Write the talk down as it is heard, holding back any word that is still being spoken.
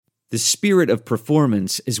The spirit of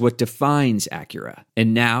performance is what defines Acura.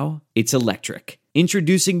 And now, it's electric.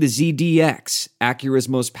 Introducing the ZDX, Acura's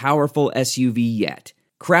most powerful SUV yet.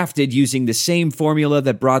 Crafted using the same formula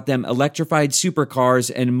that brought them electrified supercars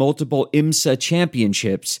and multiple IMSA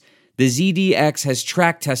championships, the ZDX has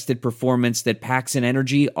track-tested performance that packs an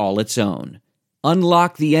energy all its own.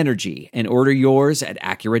 Unlock the energy and order yours at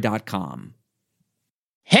Acura.com.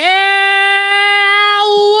 Hello,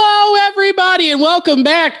 everybody, and welcome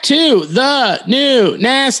back to the New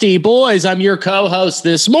Nasty Boys. I'm your co-host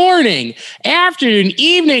this morning, afternoon,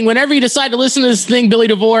 evening, whenever you decide to listen to this thing, Billy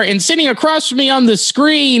DeVore, and sitting across from me on the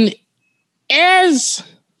screen is...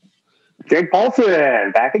 Jake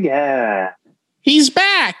Paulson, back again. He's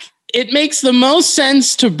back. It makes the most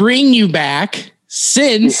sense to bring you back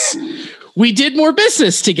since we did more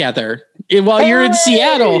business together while you're in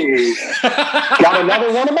Seattle. Got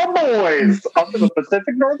another one of my boys up in the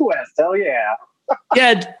Pacific Northwest. Hell yeah.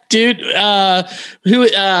 Yeah, dude.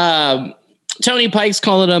 Tony Pike's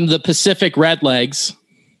calling them the Pacific Redlegs.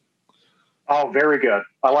 Oh, very good.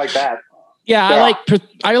 I like that. Yeah.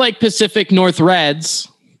 I like Pacific North Reds.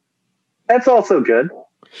 That's also good.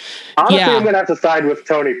 Honestly, Yeah. I'm going to have to side with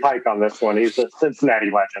Tony Pike on this one. He's a Cincinnati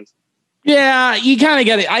legend. Yeah, you kind of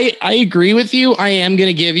get it. I agree with you. I am going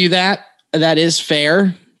to give you that. That is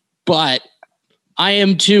fair. But I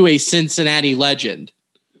am, too, a Cincinnati legend.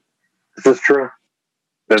 This is true.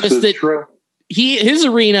 This is true. His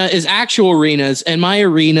arena is actual arenas, and my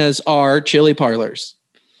arenas are chili parlors.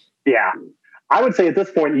 Yeah. I would say at this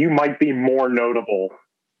point, you might be more notable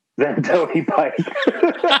than Tony Pike.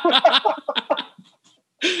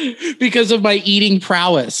 Because of my eating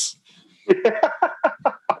prowess.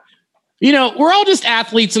 You know, we're all just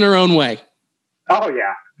athletes in our own way. Oh,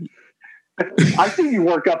 yeah. I see you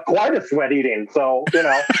work up quite a sweat eating, so, you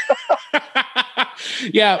know.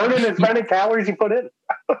 Yeah. Burning as many calories you put in.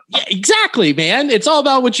 Yeah, exactly, man. It's all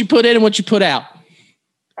about what you put in and what you put out.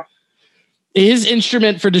 His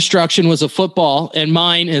instrument for destruction was a football, and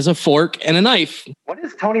mine is a fork and a knife. What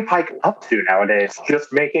is Tony Pike up to nowadays?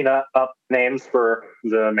 Just making up names for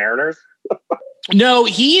the Mariners? No,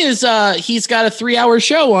 he is. He's got a 3-hour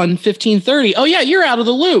show on 1530. Oh yeah, you're out of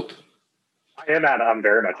the loop. I'm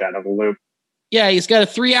very much out of the loop. Yeah, he's got a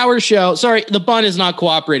 3-hour show. Sorry, the bun is not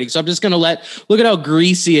cooperating, so I'm just gonna look at how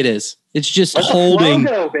greasy it is. It's just That's holding.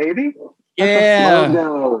 A logo, baby. Yeah.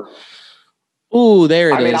 Logo. Ooh,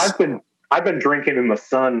 there it is. I've been drinking in the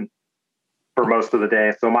sun for most of the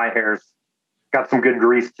day, so my hair's got some good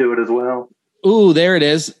grease to it as well. Ooh, there it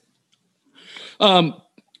is.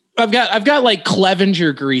 I've got like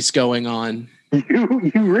Clevenger grease going on. You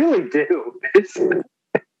really do. It's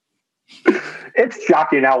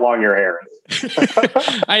shocking how long your hair is.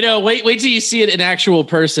 I know. Wait till you see it in actual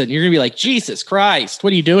person. You're gonna be like, Jesus Christ,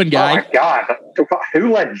 what are you doing, guy? Oh my God.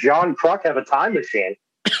 Who let John Kruk have a time machine?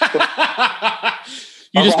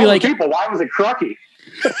 You just be like, people, why was it Crucky?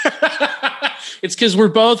 It's because we're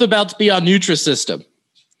both about to be on Nutrisystem.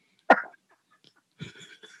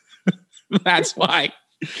 That's why.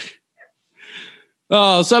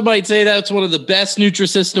 Oh, some might say that's one of the best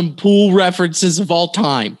Nutrisystem pool references of all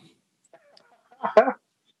time.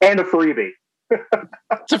 And a freebie.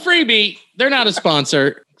 It's a freebie. They're not a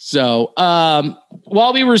sponsor. So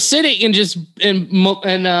while we were sitting and just and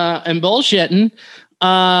bullshitting,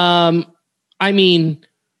 I mean,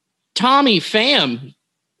 Tommy Pham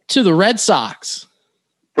to the Red Sox.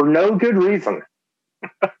 For no good reason.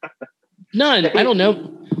 None. I don't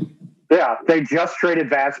know. Yeah, they just traded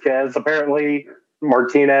Vasquez. Apparently,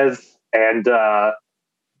 Martinez and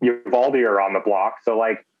Uvalde are on the block. So,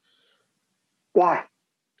 like, why?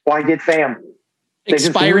 Why get Pham? They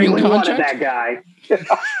Expiring just really contract? wanted that guy.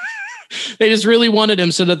 They just really wanted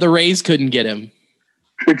him so that the Rays couldn't get him.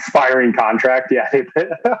 Expiring contract, yeah.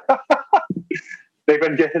 They've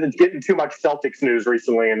been getting too much Celtics news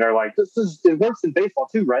recently, and they're like, it works in baseball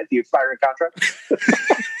too, right? The expiring contract.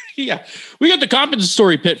 Yeah. We got the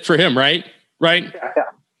compensatory pit for him, right? Right? Yeah.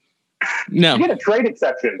 No. We get a trade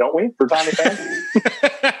exception, don't we, for Tommy Pham?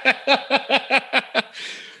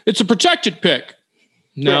 It's a protected pick.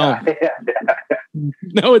 No. Yeah.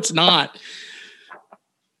 No, it's not.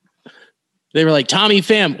 They were like, Tommy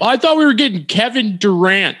Pham. Well, I thought we were getting Kevin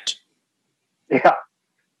Durant. Yeah.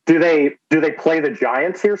 Do they play the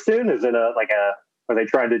Giants here soon? Is it are they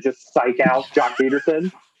trying to just psych out Jock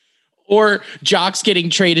Peterson? Or Jock's getting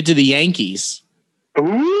traded to the Yankees.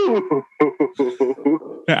 Ooh.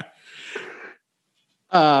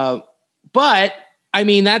 But I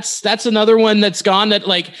mean, that's another one that's gone that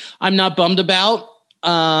like I'm not bummed about.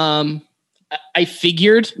 I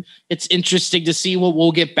figured it's interesting to see what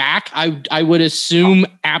we'll get back. I would assume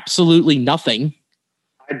absolutely nothing.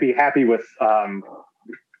 I'd be happy with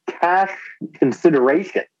cash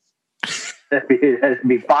considerations. I'd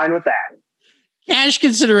be fine with that. Cash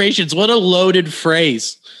considerations. What a loaded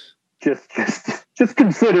phrase. Just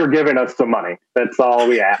consider giving us some money. That's all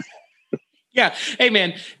we ask. Yeah. Hey,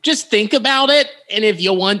 man, just think about it. And if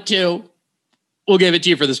you want to, we'll give it to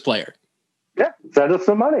you for this player. Yeah. Send us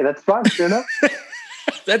some money. That's fine. You know?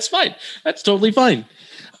 That's fine. That's totally fine.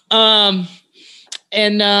 And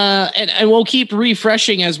we'll keep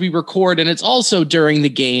refreshing as we record. And it's also during the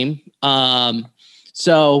game.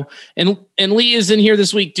 So Lee is in here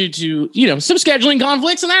this week due to, some scheduling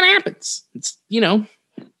conflicts, and that happens. It's,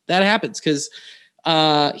 that happens because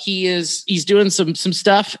he's doing some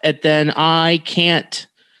stuff, and then I can't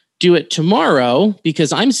do it tomorrow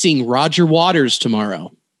because I'm seeing Roger Waters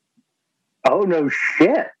tomorrow. Oh, no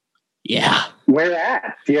shit. Yeah. Where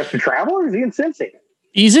at? Do you have to travel, or is he in Cincy?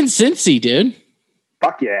 He's in Cincy, dude.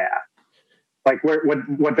 Fuck yeah. Like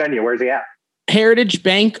what venue? Where's he at? Heritage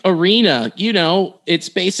Bank Arena. It's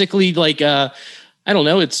basically like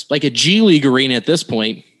it's like a G League arena at this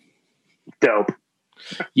point. Dope.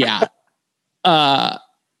 Yeah.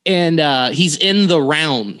 And he's in the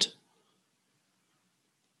round.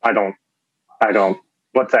 I don't.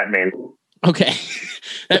 What's that mean? Okay.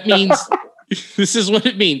 That means this is what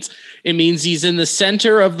it means. It means he's in the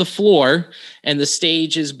center of the floor and the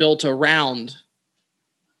stage is built around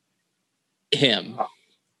him.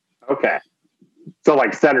 Okay. So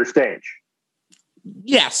like center stage.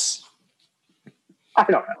 Yes. I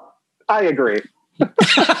don't know. I agree.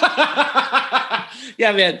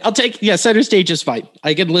 Yeah, man. Center stage is fine.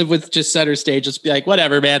 I can live with just center stage. Just be like,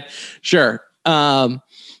 whatever, man. Sure. But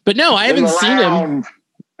no, I haven't seen him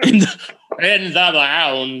in the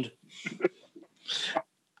round.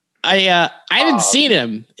 I haven't seen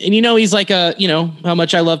him. And he's like how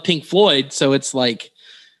much I love Pink Floyd. So it's like,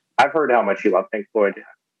 I've heard how much you love Pink Floyd.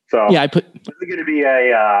 So yeah, this is going to be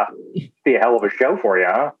a hell of a show for you,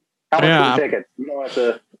 huh? How much for the tickets? You don't have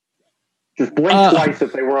to just blink twice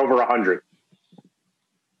if they were over 100.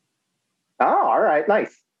 Oh, all right,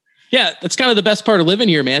 nice. Yeah, that's kind of the best part of living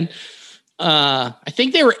here, man. I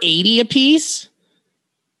think they were 80 a piece.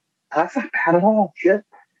 That's not bad at all. Shit.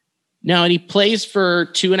 No, and he plays for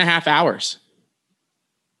 2.5 hours.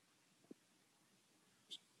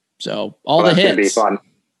 So all the hits. Gonna be fun.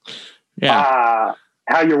 Yeah.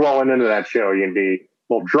 How you rolling into that show? You gonna be a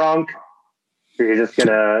little drunk? Or you're just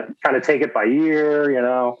gonna kind of take it by ear?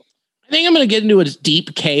 I think I'm gonna get into a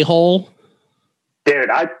deep K-hole. Dude,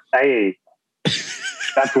 hey,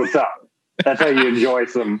 that's what's up. That's how you enjoy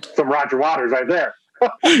some Roger Waters right there.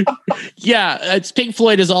 Yeah, it's Pink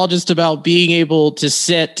Floyd is all just about being able to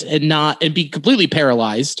sit and be completely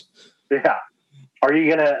paralyzed. Yeah. Are you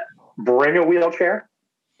gonna bring a wheelchair?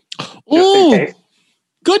 Ooh,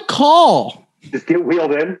 good call. Just get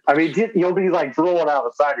wheeled in. I mean, you'll be like drooling out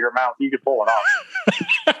of the side of your mouth. You can pull it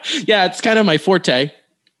off. Yeah, it's kind of my forte.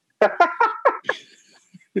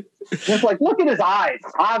 Just like, look at his eyes.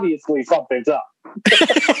 Obviously, something's up.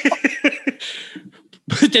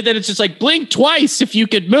 But then it's just like, blink twice if you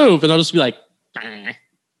could move. And I'll just be like,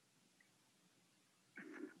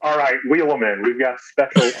 all right, wheel him in. We've got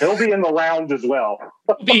special. He'll be in the round as well.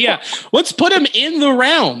 Yeah, let's put him in the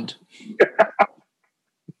round.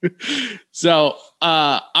 So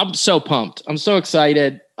I'm so pumped. I'm so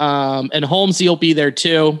excited. And Holmesy will be there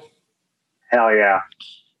too. Hell yeah.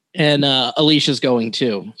 And Alicia's going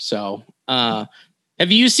too. So have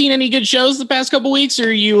you seen any good shows the past couple weeks, or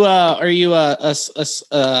are you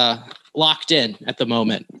locked in at the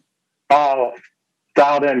moment? Oh,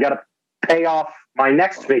 dialed in. Got to pay off my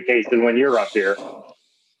next vacation when you're up here.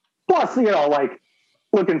 Plus, like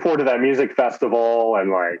looking forward to that music festival, and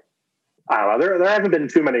like, I don't know, there haven't been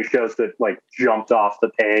too many shows that like jumped off the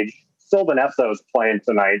page. Sylvan Esso's playing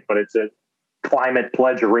tonight, but it's at Climate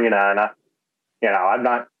Pledge Arena, and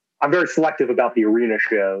I'm very selective about the arena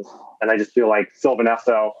shows, and I just feel like Sylvan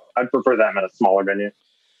Esso, I'd prefer them at a smaller venue.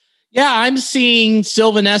 Yeah, I'm seeing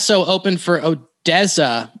Sylvan Esso open for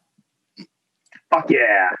Odessa. Fuck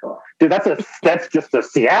yeah. Dude, that's just a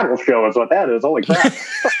Seattle show is what that is. Holy crap.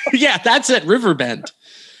 Yeah, that's at Riverbend.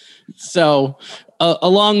 So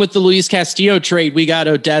along with the Luis Castillo trade, we got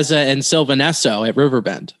Odessa and Sylvan Esso at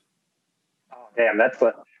Riverbend. Oh, damn,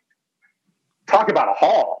 talk about a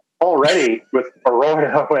haul already with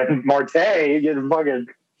Arroyo and Marte. You get fucking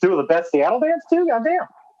two of the best Seattle bands too. Goddamn.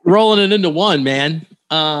 Rolling it into one, man.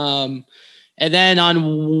 And then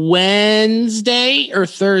on Wednesday or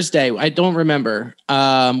Thursday, I don't remember.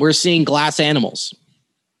 We're seeing Glass Animals.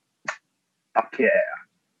 Fuck yeah.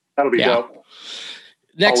 That'll be dope.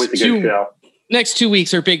 Next 2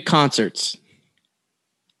 weeks are big concerts.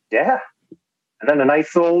 Yeah. And then a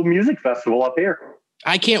nice little music festival up here.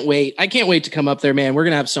 I can't wait. I can't wait to come up there, man. We're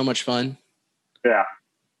going to have so much fun. Yeah.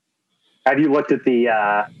 Have you looked at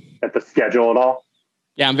the schedule at all?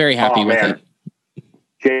 Yeah, I'm very happy with it.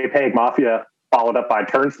 JPEG Mafia followed up by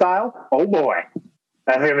Turnstile. Oh boy.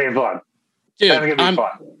 That's going to be fun. Dude,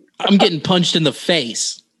 I'm getting punched in the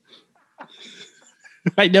face.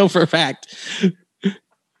 I know for a fact.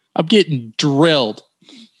 I'm getting drilled.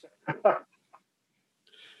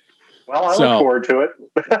 Well, I look forward to it.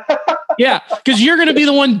 Yeah, because you're going to be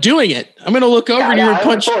the one doing it. I'm going to look over and you're going to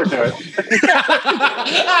punch. I look forward to it.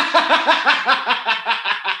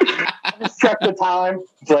 Just check the time.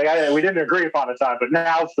 It's like we didn't agree upon a time, but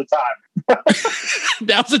now's the time.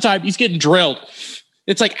 Now's the time. He's getting drilled.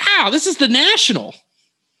 It's like, ow, this is the national.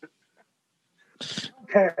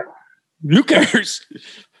 Okay. Who cares?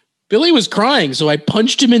 Billy was crying, so I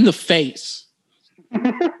punched him in the face.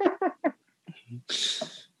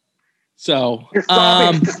 So you're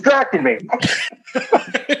distracting me.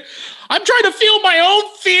 I'm trying to feel my own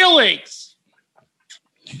feelings.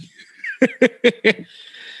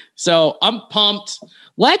 So I'm pumped.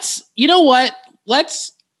 You know what?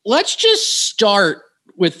 Let's just start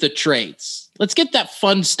with the trades. Let's get that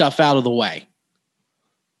fun stuff out of the way.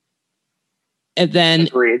 And then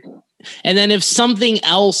Agreed. And then if something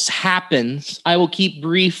else happens, I will keep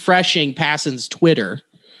refreshing Passan's Twitter.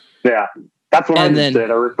 Yeah. That's what I just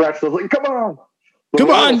did. I refreshed. I was like, come on. The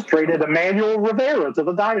Royals traded Emmanuel Rivera to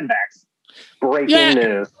the Diamondbacks. Breaking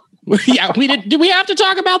news. Yeah, we did. Did we have to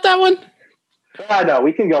talk about that one? No,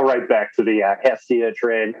 we can go right back to the Hestia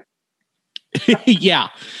trade. Yeah.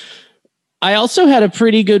 I also had a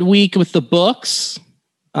pretty good week with the books.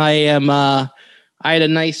 I had a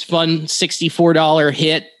nice, fun $64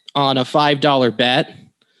 hit on a $5 bet.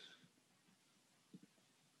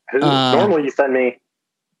 Normally you send me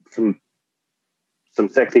some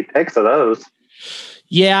sexy pics of those.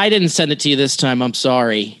 Yeah, I didn't send it to you this time. I'm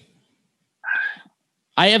sorry.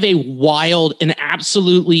 I have an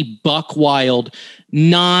absolutely buck wild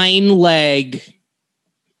 9-leg,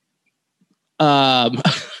 a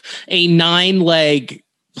 9-leg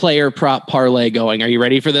player prop parlay going. Are you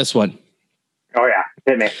ready for this one? Oh yeah,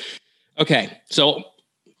 hit me. Okay, so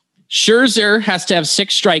Scherzer has to have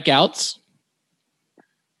 6 strikeouts.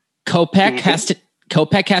 Kopech has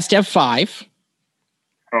to have 5.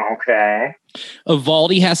 Okay.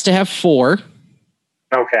 Evaldi has to have 4.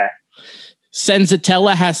 Okay.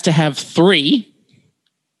 Senzatella has to have 3.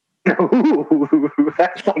 Ooh,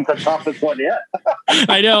 that's like the toughest one yet.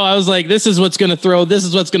 I know. I was like, this is what's going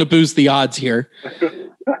to boost the odds here.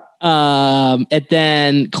 And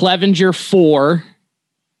then Clevenger 4.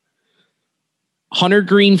 Hunter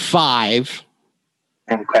Green 5.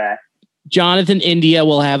 Okay. Jonathan India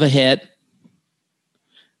will have a hit.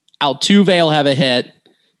 Altuve will have a hit.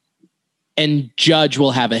 And Judge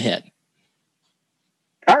will have a hit.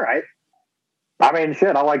 All right. I mean,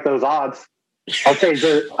 shit, I like those odds. Okay,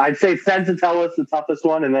 so I'd say Senzatella's the toughest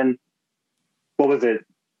one, and then what was it?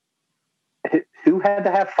 Who had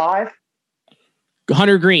to have 5?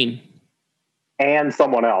 Hunter Green. And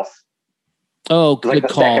someone else. Oh, good like the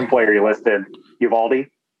call. Second player you listed, Uvalde.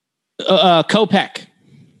 Kopech.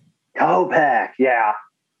 Kopech, yeah.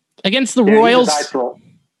 Against the Royals.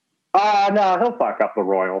 No, he'll fuck up the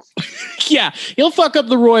Royals. Yeah, he'll fuck up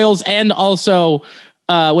the Royals, and also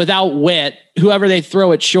without Witt, whoever they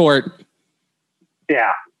throw it short.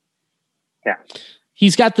 Yeah.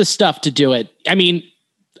 He's got the stuff to do it. I mean,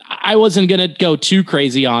 I wasn't going to go too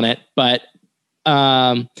crazy on it, but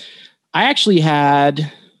I actually had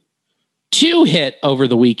 2 hit over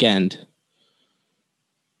the weekend.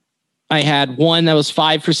 I had one that was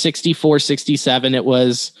 5 for 64, 67. It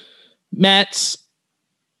was Mets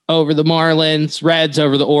over the Marlins, Reds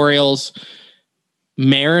over the Orioles,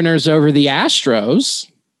 Mariners over the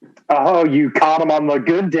Astros. Oh, you caught him on the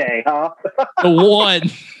good day, huh? The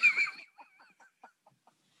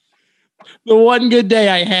one good day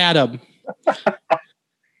I had him.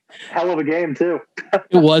 Hell of a game too.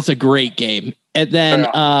 It was a great game. And then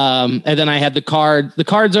I had the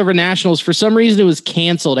Cards over Nationals. For some reason, it was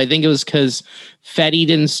canceled. I think it was because Fetty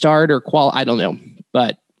didn't start or I don't know,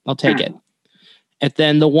 but I'll take it. And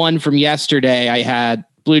then the one from yesterday, I had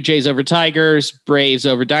Blue Jays over Tigers, Braves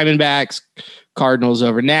over Diamondbacks, Cardinals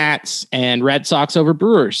over Nats, and Red Sox over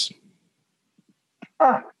Brewers.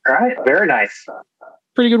 Oh, all right. Very nice.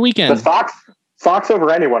 Pretty good weekend. The Sox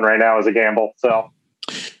over anyone right now is a gamble. So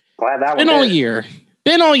glad that Been all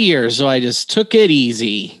year. So I just took it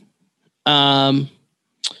easy. So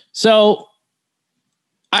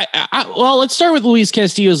well, let's start with Luis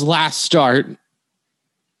Castillo's last start.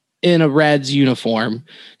 in a Reds uniform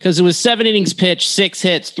because it was 7 innings pitched, 6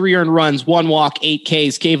 hits, 3 earned runs, 1 walk, 8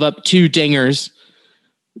 Ks, gave up 2 dingers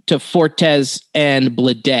to Fortes and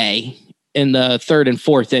Bleday in the 3rd and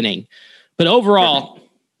 4th inning. But overall,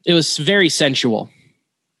 it was very sensual.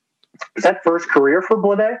 Is that first career for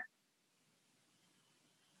Bleday?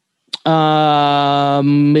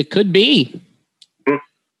 It could be.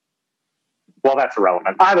 Well, that's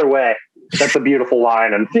irrelevant. Either way, that's a beautiful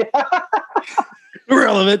line. And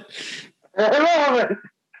Irrelevant. Irrelevant.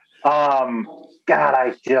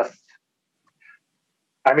 God,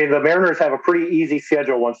 I mean, the Mariners have a pretty easy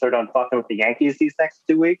schedule once they're done fucking with the Yankees these next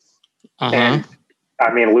 2 weeks. Uh-huh. And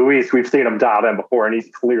I mean, Luis, we've seen him dialed in before, and he's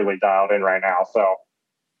clearly dialed in right now. So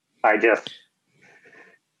I just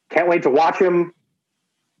can't wait to watch him,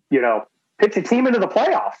 pitch a team into the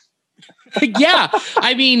playoffs. Yeah.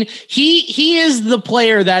 I mean, he is the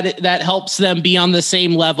player that helps them be on the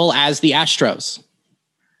same level as the Astros.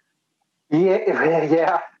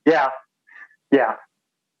 Yeah.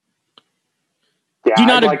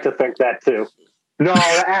 I'd like to think that too. No,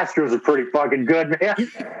 the Astros are pretty fucking good, man.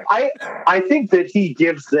 I think that he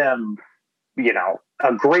gives them,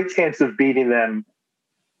 a great chance of beating them,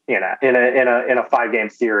 in a 5-game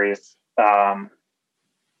series. I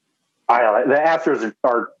don't know. The Astros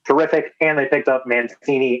are terrific, and they picked up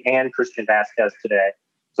Mancini and Christian Vasquez today,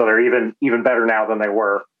 so they're even better now than they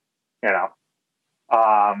were.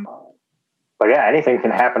 But yeah, anything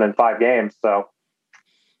can happen in 5 games. So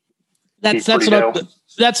that's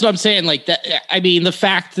what I'm saying. Like that. I mean, the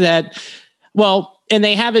fact that, and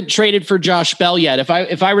they haven't traded for Josh Bell yet.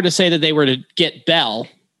 If I were to say that they were to get Bell,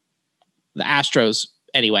 the Astros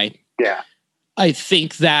anyway. Yeah. I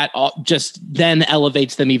think that just then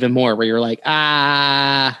elevates them even more where you're like,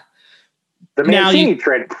 the Mancini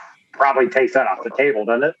trade probably takes that off the table,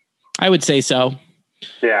 doesn't it? I would say so.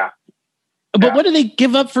 Yeah. But what did they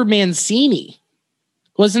give up for Mancini?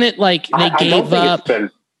 Wasn't it like they gave up? I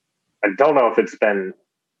don't know if it's been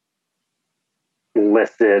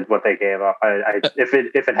listed what they gave up. If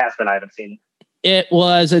it has been, I haven't seen it.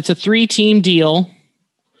 It's a 3-team deal.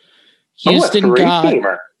 Houston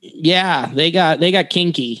they got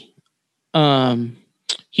kinky.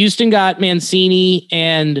 Houston got Mancini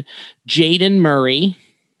and Jaden Murray.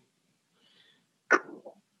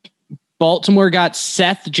 Baltimore got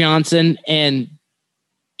Seth Johnson and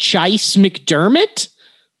Chase McDermott.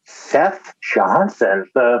 Seth Johnson,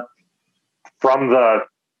 from the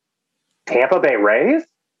Tampa Bay Rays?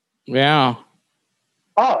 Yeah.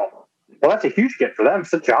 Oh, well, that's a huge get for them.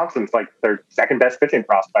 Seth Johnson's like their second best pitching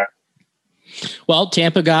prospect. Well,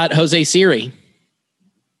 Tampa got Jose Siri.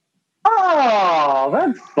 Oh,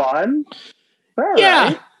 that's fun.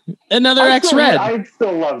 Right. Another ex-Red. I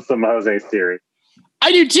still love some Jose Siri.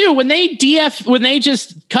 I do too. When they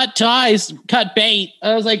just cut ties, cut bait,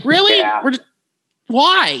 I was like, really? Yeah.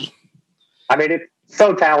 Why? I mean, it's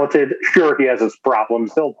so talented. Sure, he has his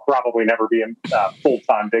problems. He'll probably never be a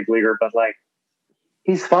full-time big leaguer, but like,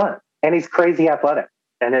 he's fun and he's crazy athletic.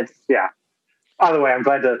 And it's, By the way, I'm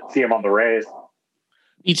glad to see him on the Rays.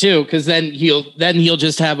 Me too, because then he'll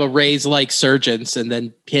just have a Rays like surgeons and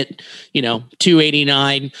then hit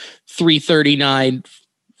 289, 339,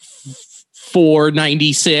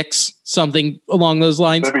 496, something along those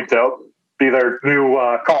lines. That'd be dope. Be their new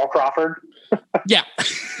Carl Crawford. Yeah.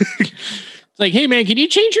 It's like, hey man, can you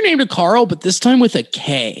change your name to Carl, but this time with a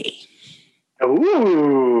K?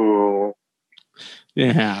 Ooh.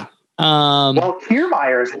 Yeah. Well,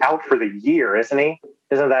 Kiermaier's out for the year, isn't he?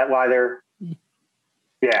 Isn't that why they're?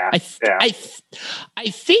 Yeah. I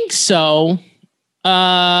think so.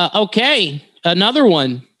 Okay. Another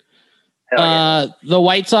one. The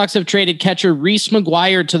White Sox have traded catcher Reese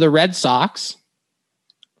McGuire to the Red Sox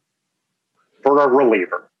for a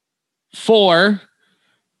reliever. For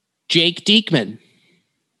Jake Diekman.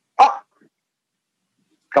 Oh,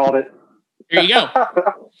 called it. There you go.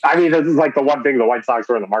 I mean, this is like the one thing the White Sox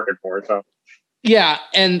were in the market for. So, yeah,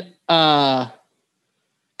 and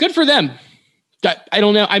good for them. I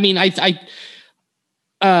don't know. I mean, I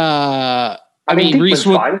mean, Reese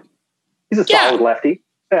fine. He's a solid lefty.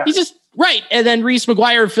 Yeah. He's just right, and then Reese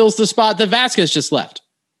McGuire fills the spot that Vasquez just left.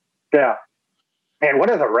 Yeah, man, what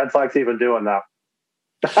are the Red Sox even doing now?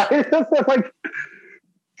 It's like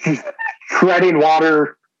treading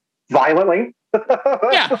water violently.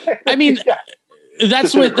 Yeah, I mean,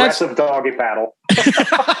 that's just what aggressive doggy paddle.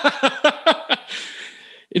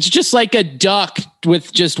 It's just like a duck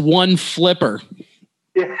with just one flipper.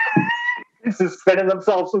 Yeah. It's just spinning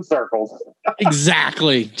themselves in circles.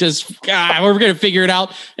 Exactly. Just we're going to figure it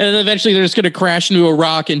out, and then eventually they're just going to crash into a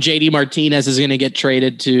rock, and JD Martinez is going to get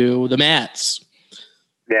traded to the Mets.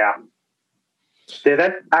 Yeah.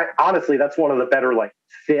 Honestly, that's one of the better like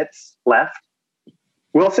fits left.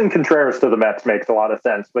 Wilson Contreras to the Mets makes a lot of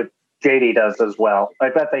sense, but JD does as well. I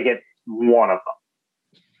bet they get one of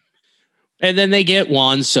them. And then they get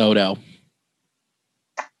Juan Soto.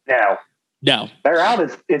 No. They're out.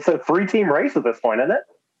 It's a 3-team race at this point, isn't it?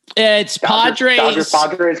 It's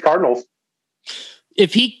Dodgers, Cardinals.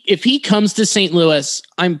 If he comes to St. Louis,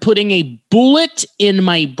 I'm putting a bullet in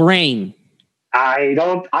my brain.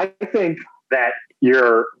 I think that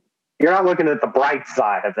you're not looking at the bright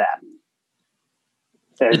side of that.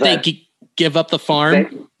 Did they give up the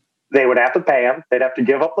farm? They would have to pay him. They'd have to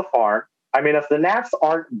give up the farm. I mean, if the Nats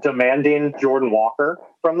aren't demanding Jordan Walker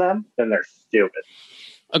from them, then they're stupid.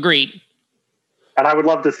 Agreed. And I would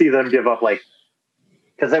love to see them give up, like,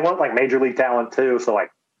 because they want, like, major league talent, too. So,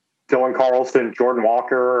 like, Dylan Carlson, Jordan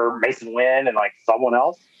Walker, Mason Wynn, and, like, someone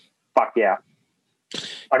else. Fuck yeah.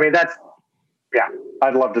 I mean,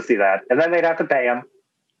 I'd love to see that. And then they'd have to pay him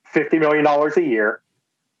 $50 million a year,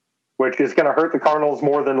 which is going to hurt the Cardinals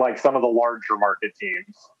more than, like, some of the larger market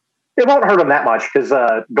teams. It won't hurt them that much because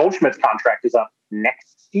Goldschmidt's contract is up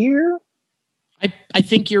next year. I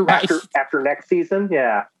think you're right. After next season,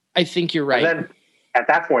 yeah. I think you're right. And then at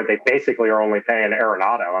that point, they basically are only paying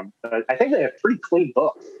Arenado. I think they have pretty clean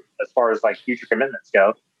books as far as like future commitments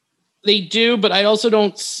go. They do, but I also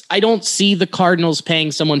don't see the Cardinals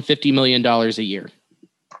paying someone $50 million a year.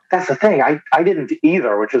 That's the thing. I didn't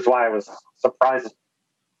either, which is why I was surprised.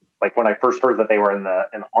 Like when I first heard that they were in the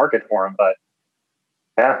market for him, but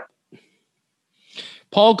yeah.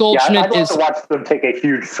 Paul Goldschmidt I'd love to watch them take a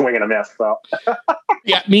huge swing and a miss, though.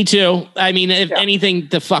 Yeah, me too. I mean, if anything,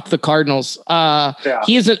 to fuck the Cardinals.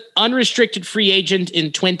 He is an unrestricted free agent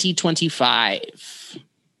in 2025.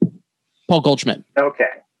 Paul Goldschmidt. Okay.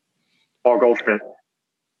 Paul Goldschmidt.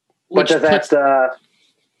 But does that,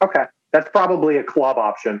 okay. That's probably a club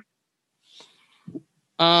option.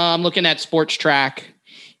 I'm looking at Sports Track.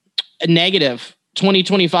 Negative.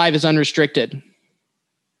 2025 is unrestricted.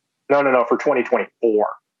 No, for 2024.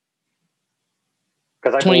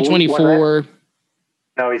 Because 2024.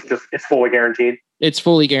 No, it's fully guaranteed. It's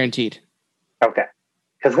fully guaranteed. Okay.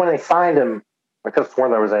 Because when they signed him, I could have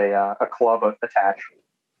sworn there was a club attached.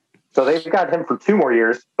 So they've got him for 2 more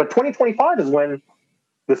years, but 2025 is when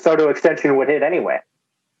the Soto extension would hit anyway.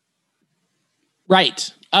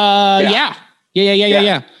 Right. Yeah.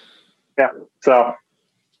 Yeah. So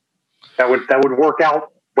that would work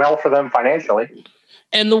out well for them financially.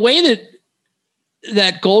 And the way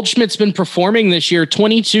that Goldschmidt's been performing this year,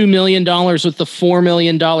 $22 million with the $4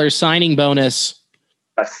 million signing bonus.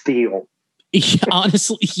 A steal.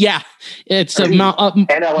 Honestly, yeah. It's NL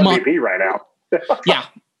MVP right now. Yeah,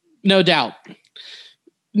 no doubt.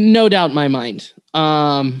 No doubt in my mind.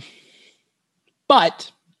 But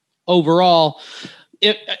overall,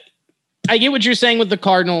 I get what you're saying with the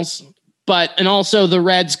Cardinals, and also the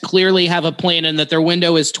Reds clearly have a plan in that their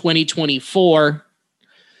window is 2024.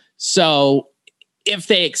 So if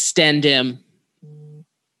they extend him,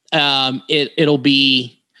 it'll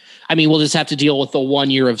be, I mean, we'll just have to deal with the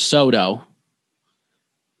 1 year of Soto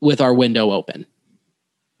with our window open.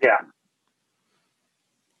 Yeah.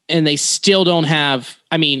 And they still don't have,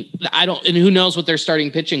 and who knows what their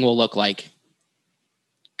starting pitching will look like.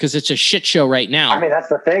 Because it's a shit show right now. I mean, that's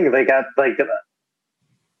the thing. They got like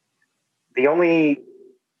the only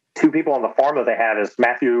 2 people on the farm that they have is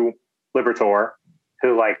Matthew Liberatore,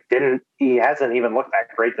 who he hasn't even looked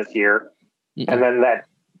that great this year. Mm-hmm. And then that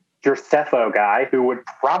Jerstefo guy who would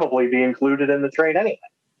probably be included in the trade anyway.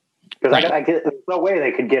 Because right. There's no way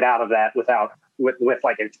they could get out of that with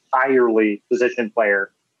like entirely position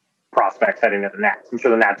player prospects heading to the Nats. I'm sure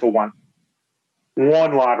the Nats will want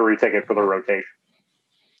one lottery ticket for the rotation.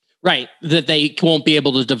 Right. That they won't be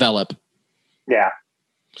able to develop. Yeah.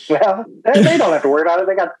 Well, they don't have to worry about it.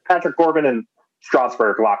 They got Patrick Corbin and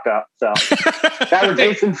Strasburg locked up. So that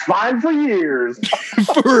rotation's fine for years.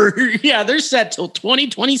 They're set till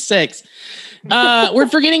 2026. We're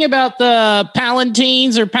forgetting about the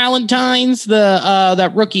Palantines,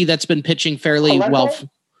 that rookie that's been pitching fairly well.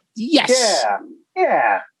 Yes.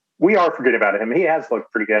 Yeah. We are forgetting about him. He has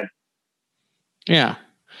looked pretty good. Yeah.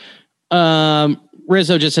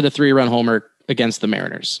 Rizzo just hit a 3-run homer against the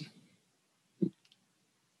Mariners.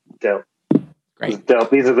 Dope. Great.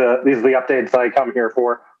 Dope. These are the updates I come here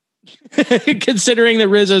for. Considering that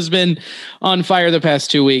Rizzo's been on fire the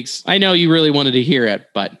past 2 weeks, I know you really wanted to hear it,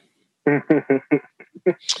 but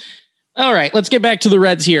all right, let's get back to the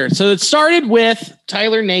Reds here. So it started with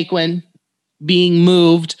Tyler Naquin being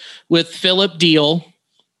moved with Philip Deal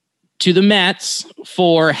to the Mets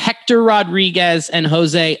for Hector Rodriguez and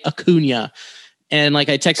Jose Acuna. And like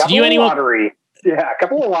I texted you, anyone? Yeah, a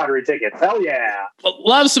couple of lottery tickets. Hell yeah.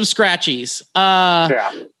 Love some scratchies.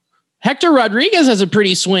 Yeah, Hector Rodriguez has a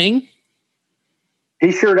pretty swing.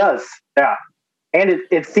 he sure does. Yeah. And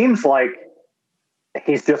it seems like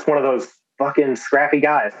he's just one of those fucking scrappy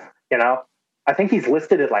guys, you know? I think he's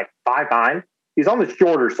listed at like 5'9". He's on the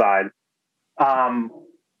shorter side.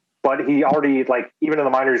 But he already, like, even in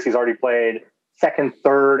the minors, he's already played second,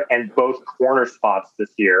 third, and both corner spots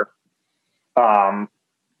this year.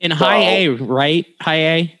 In high A, right? High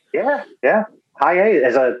A? Yeah, yeah. High A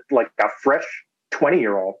is a fresh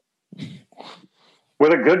 20-year-old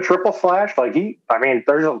with a good triple slash. Like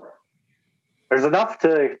there's enough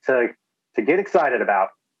to get excited about,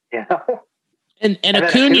 you know? And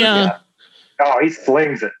Acuna. Oh, he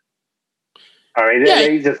slings it. I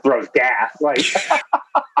mean, he just throws gas. Like,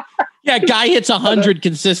 yeah, guy hits 100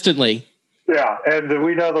 consistently. Yeah, and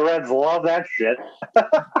we know the Reds love that shit.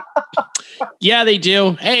 Yeah, they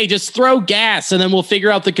do. Hey, just throw gas, and then we'll figure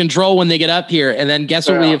out the control when they get up here. And then guess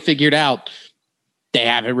what we have figured out? They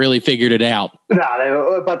haven't really figured it out.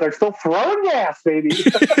 No, but they're still throwing gas, baby.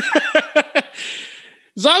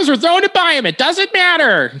 As long as we're throwing it by him, it doesn't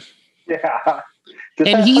matter. Yeah. Just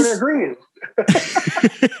and he's green.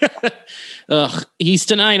 He's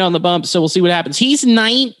tonight on the bump, so we'll see what happens. He's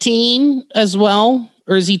 19 as well,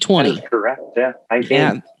 or is he 20? That is correct. Yeah, 19.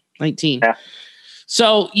 Yeah, 19. Yeah.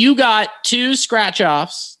 So you got 2 scratch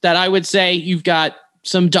offs that I would say you've got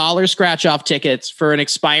some dollar scratch off tickets for an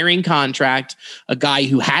expiring contract, a guy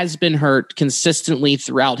who has been hurt consistently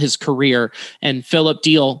throughout his career, and Philip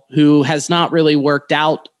Deal, who has not really worked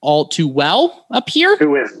out all too well up here.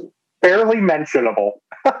 Who is barely mentionable.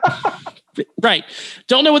 Right.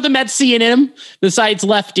 Don't know what the Mets see in him besides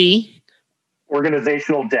lefty.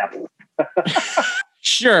 Organizational depth.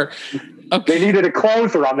 Sure. Okay. They needed a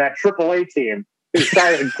closer on that AAA team. They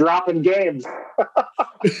started dropping games.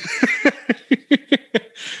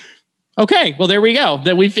 Okay. Well, there we go.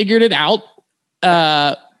 Then we figured it out.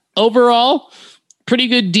 Overall, pretty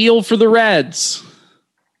good deal for the Reds.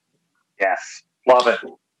 Yes. Love it.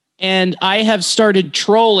 And I have started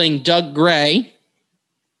trolling Doug Gray.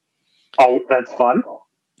 Oh, that's fun.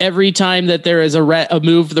 Every time that there is a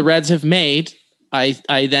move the Reds have made, I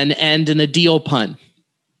then end in a deal pun.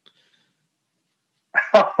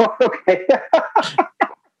 Oh, okay.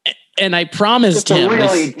 And I promised him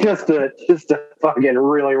just to fucking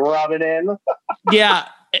really rub it in. Yeah.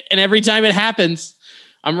 And every time it happens,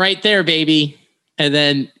 I'm right there, baby. And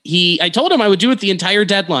then I told him I would do it the entire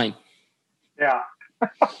deadline. Yeah.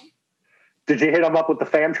 Did you hit him up with the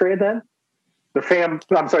FAM trade then? The FAM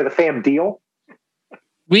deal?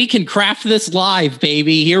 We can craft this live,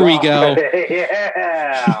 baby. Here we go.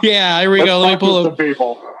 Yeah. Yeah, here we go. Let me pull up.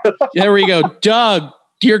 People. There we go. Doug.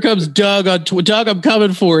 Here comes Doug on Doug, I'm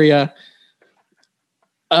coming for you.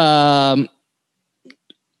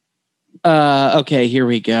 Okay, here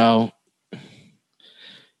we go.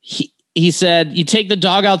 He said, you take the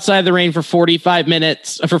dog outside the rain for 45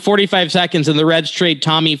 seconds, and the Reds trade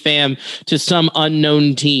Tommy Pham to some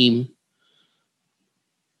unknown team.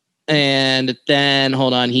 And then,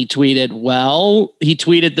 hold on, he tweeted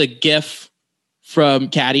the GIF from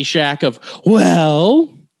Caddyshack of,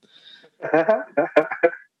 well.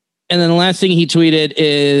 And then the last thing he tweeted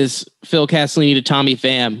is Phil Castellini to Tommy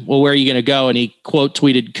Pham. Well, where are you going to go? And he quote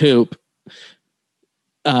tweeted Coop.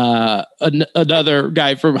 Another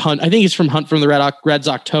guy from Hunt. I think he's from Hunt from the Reds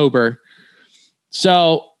October.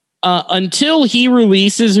 So until he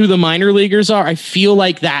releases who the minor leaguers are, I feel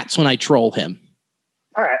like that's when I troll him.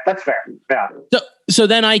 All right, that's fair. Yeah. So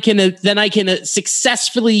then I can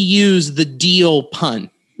successfully use the deal pun.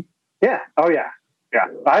 Yeah. Oh yeah. Yeah.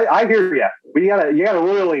 I hear you. You gotta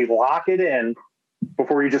really lock it in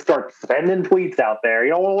before you just start sending tweets out there.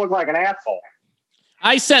 You don't want to look like an asshole.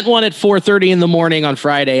 I sent one at 4:30 in the morning on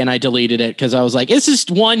Friday, and I deleted it because I was like, "It's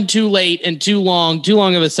just one too late and too long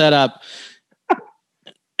of a setup."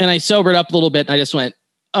 And I sobered up a little bit, and I just went,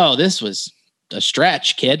 "Oh, this was a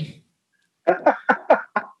stretch, kid."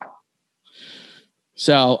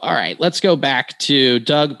 So, all right, let's go back to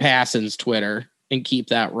Doug Passon's Twitter and keep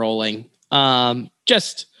that rolling.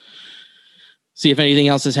 Just see if anything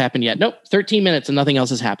else has happened yet. Nope, 13 minutes and nothing else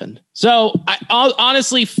has happened. So, I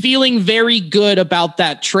honestly feeling very good about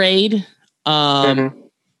that trade. And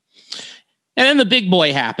then the big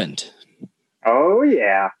boy happened. Oh,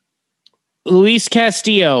 yeah. Luis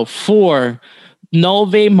Castillo for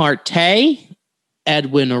Noelvi Marte,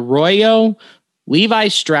 Edwin Arroyo, Levi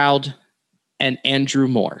Stroud, and Andrew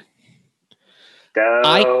Moore. Dope.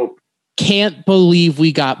 I can't believe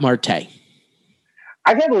we got Marte.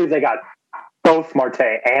 I can't believe they got both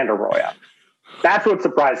Marte and Arroyo. That's what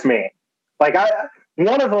surprised me. Like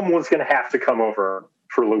one of them was going to have to come over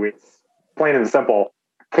for Luis. Plain and simple.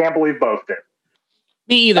 Can't believe both did.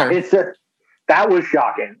 Me either. It's just, that was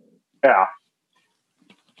shocking. Yeah.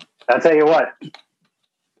 I'll tell you what.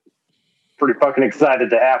 Pretty fucking excited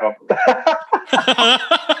to have him.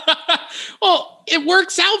 Well, it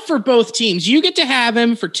works out for both teams. You get to have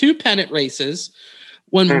him for 2 pennant races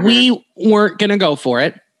when we weren't going to go for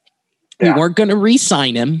it. We weren't going to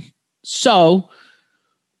re-sign him. So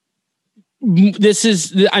this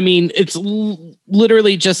is, I mean, it's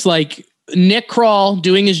literally just like Nick Kroll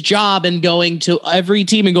doing his job and going to every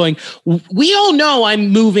team and going, we all know I'm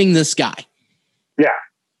moving this guy. Yeah.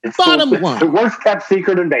 It's Bottom line. The worst kept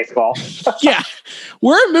secret in baseball. Yeah.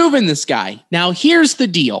 We're moving this guy. Now, here's the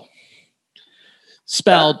deal.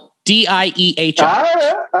 Spelled D-I-E-H-R.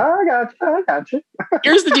 I got you.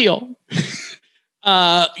 Here's the deal.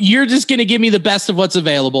 You're just going to give me the best of what's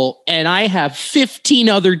available, and I have 15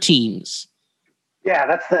 other teams. Yeah,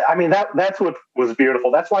 that's what was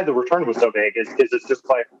beautiful. That's why the return was so big. Is it's just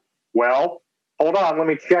like, well, hold on, let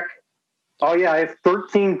me check. Oh yeah, I have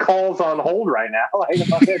 13 calls on hold right now. Do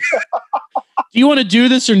you want to do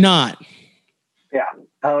this or not? Yeah,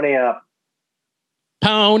 pony up.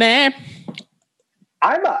 Pony.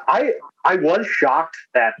 I was shocked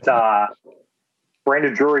that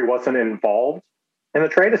Brandon Drury wasn't involved in the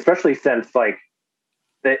trade, especially since like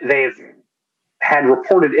they've had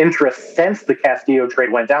reported interest since the Castillo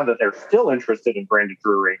trade went down that they're still interested in Brandon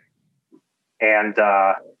Drury. And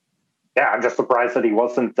I'm just surprised that he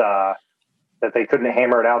wasn't that they couldn't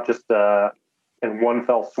hammer it out just in one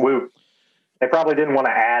fell swoop. They probably didn't want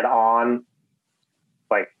to add on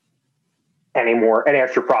like any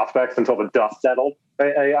extra prospects until the dust settled.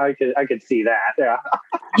 I could see that. Yeah.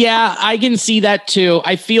 Yeah, I can see that too.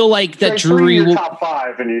 I feel like that Drury will top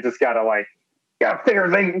 5, and you just gotta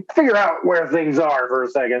figure out where things are for a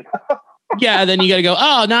second. Yeah, then you gotta go.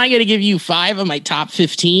 Oh, now I gotta give you 5 of my top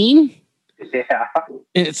 15. Yeah,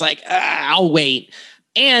 and it's like I'll wait.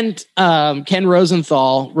 And Ken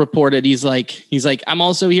Rosenthal reported he's like I'm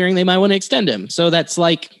also hearing they might want to extend him. So that's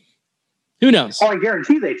like, who knows? Oh, I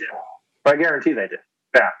guarantee they do.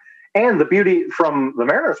 Yeah. And the beauty from the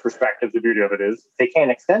Mariners' perspective, the beauty of it is they can't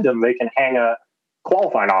extend him. They can hang a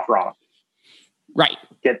qualifying offer on him. Right.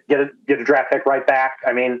 Get a draft pick right back.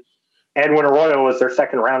 I mean, Edwin Arroyo was their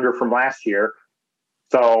second rounder from last year.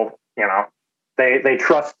 So, they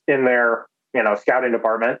trust in their, scouting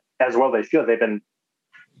department as well they should. They've been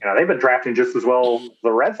drafting just as well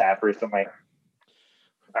the Reds have recently.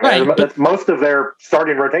 That's most of their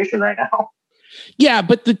starting rotation right now. Yeah,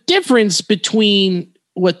 but the difference between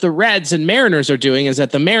what the Reds and Mariners are doing is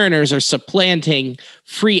that the Mariners are supplanting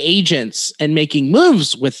free agents and making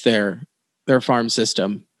moves with their farm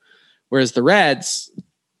system. Whereas the Reds,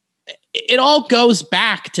 it all goes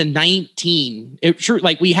back to 19.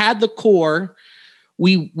 We had the core,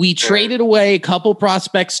 we traded away a couple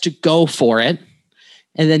prospects to go for it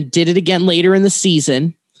and then did it again later in the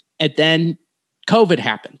season. And then COVID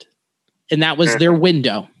happened and that was their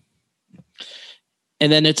window.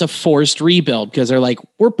 And then it's a forced rebuild because they're like,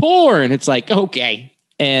 we're poor. And it's like, okay.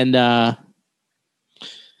 And never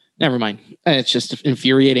mind. It's just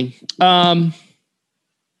infuriating.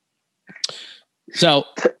 So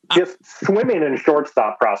just swimming in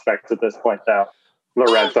shortstop prospects at this point, though.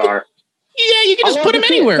 The Reds are. Yeah, you can just put them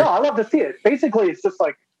anywhere. No, I love to see it. Basically, it's just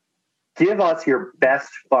like, give us your best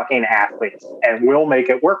fucking athletes and we'll make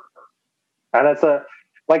it work. And that's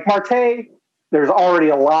like Marte. There's already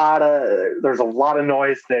a lot of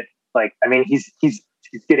noise that, like, I mean, he's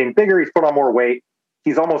getting bigger. He's put on more weight.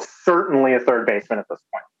 He's almost certainly a third baseman at this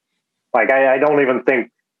point. Like, I don't even think,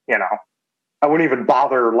 I wouldn't even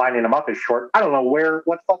bother lining him up as short. I don't know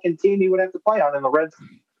what fucking team he would have to play on in the Reds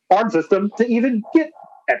farm system to even get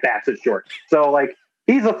at bats at short. So, like,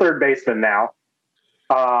 he's a third baseman now.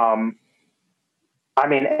 I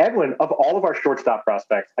mean, Edwin, of all of our shortstop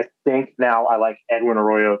prospects, I think now I like Edwin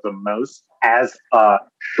Arroyo the most as a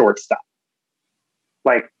shortstop.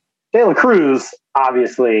 Like, De La Cruz,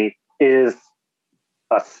 obviously, is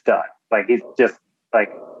a stud. Like, he's just,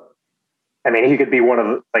 like, I mean, he could be one of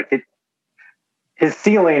the, like, his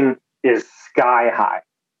ceiling is sky high.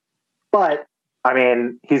 But, I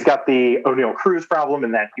mean, he's got the O'Neal Cruz problem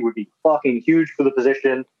in that he would be fucking huge for the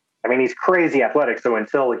position. I mean, he's crazy athletic, so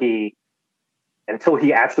until he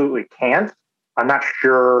absolutely can't, I'm not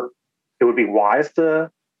sure it would be wise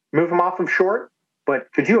to move him off of short.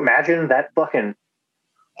 But could you imagine that fucking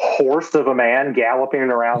horse of a man galloping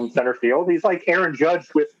around center field? He's like Aaron Judge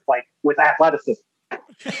with athleticism.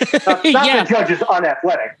 Not that Judge is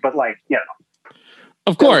unathletic, but, like,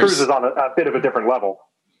 of course, Cruz is on a bit of a different level.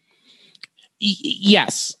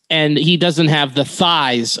 Yes, and he doesn't have the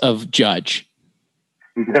thighs of Judge.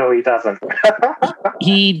 No, he doesn't.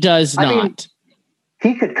 He does not. mean,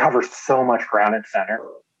 he could cover so much ground at center.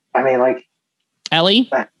 I mean, like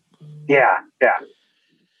Ellie? Yeah.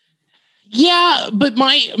 Yeah, but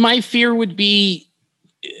my fear would be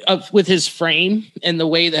with his frame and the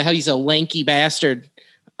way that how he's a lanky bastard,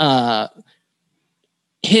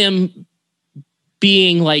 him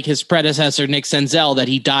being like his predecessor, Nick Senzel, that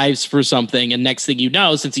he dives for something. And next thing you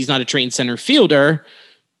know, since he's not a trained center fielder,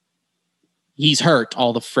 he's hurt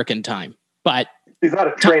all the frickin' time. But he's not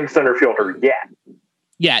a trained center fielder yet.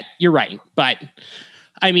 Yeah, you're right. But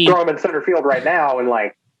I mean, throw him in center field right now and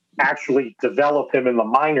like actually develop him in the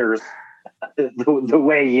minors the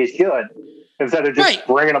way you should, instead of just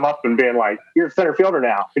bringing him up and being like, "You're a center fielder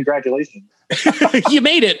now. Congratulations, you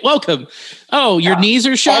made it. Welcome." Oh, your knees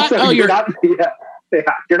are shot. Also, you're not. Yeah,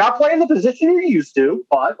 you're not playing the position you're used to,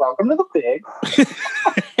 but welcome to the Bigs.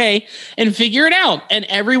 Hey, and figure it out, and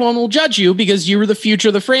everyone will judge you because you were the future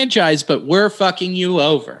of the franchise. But we're fucking you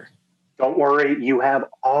over. Don't worry, you have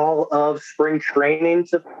all of spring training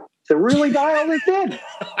to really dial this in.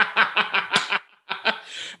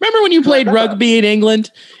 Remember when you played rugby in England?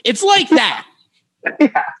 It's like that.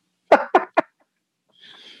 Yeah.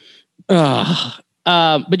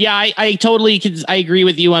 But yeah, I totally I agree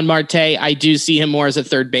with you on Marte. I do see him more as a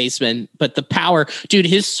third baseman, but the power, dude,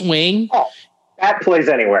 his swing. Oh, that plays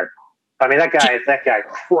anywhere. I mean, that guy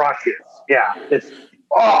crushes. Yeah, it's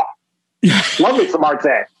love me some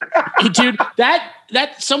Marte. Dude,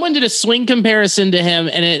 that someone did a swing comparison to him,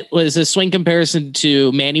 and it was a swing comparison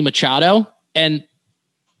to Manny Machado, and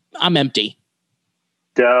I'm empty.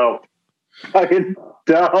 Dope. Fucking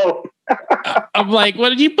dope. I'm like, what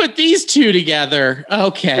did you put these two together?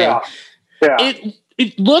 Okay. Yeah.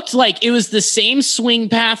 It looked like it was the same swing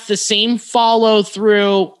path, the same follow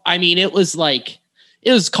through. I mean, it was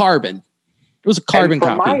carbon. It was a carbon copy.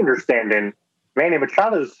 From copy. my understanding, Manny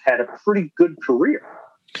Machado's had a pretty good career.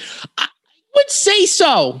 I would say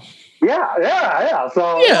so. Yeah.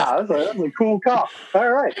 So that's a cool cop. All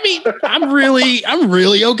right. I mean, I'm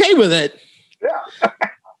really okay with it.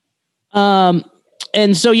 Yeah.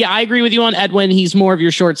 And so, yeah, I agree with you on Edwin. He's more of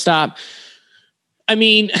your shortstop. I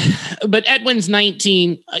mean, but Edwin's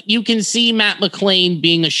 19. You can see Matt McLain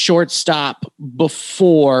being a shortstop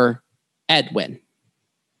before Edwin.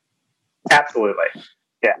 Absolutely.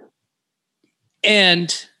 Yeah.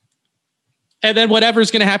 And then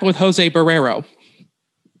whatever's going to happen with Jose Barrero.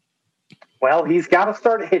 Well, he's got to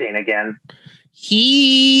start hitting again.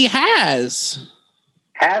 He has.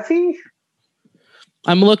 Has he?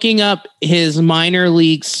 I'm looking up his minor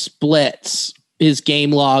league splits, his game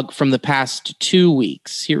log from the past 2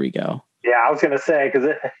 weeks. Here we go. Yeah, I was going to say, because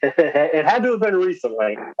it had to have been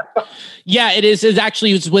recently. Yeah, it is. It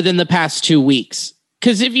actually was within the past 2 weeks.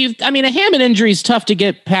 Because a Hammond injury is tough to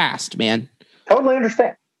get past, man. Totally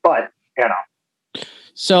understand. But,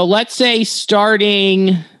 So let's say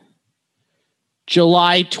starting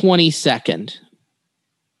July 22nd.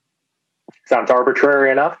 Sounds arbitrary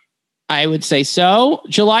enough. I would say so.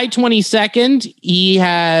 July 22nd, he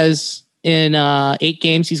has in 8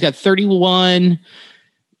 games, he's got 31.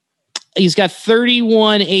 He's got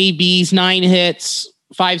 31 ABs, 9 hits,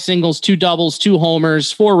 5 singles, 2 doubles, 2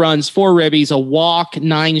 homers, 4 runs, 4 ribbies, a walk,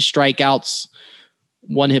 9 strikeouts,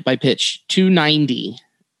 1 hit by pitch, 290.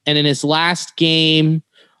 And in his last game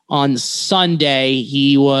on Sunday,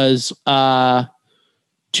 he was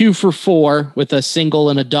 2 for 4 with a single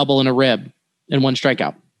and a double and a rib and 1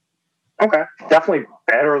 strikeout. Okay. Definitely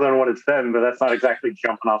better than what it's been, but that's not exactly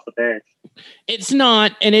jumping off the page. It's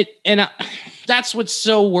not. And that's what's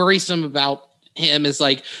so worrisome about him is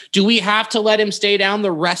like, do we have to let him stay down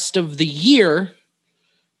the rest of the year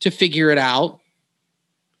to figure it out?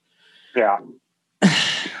 Yeah.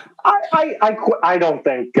 I don't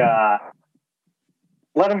think,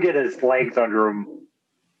 let him get his legs under him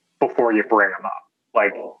before you bring him up.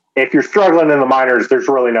 Like, if you're struggling in the minors, there's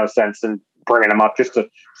really no sense in bringing him up just to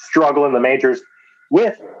struggle in the majors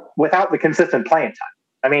without the consistent playing time.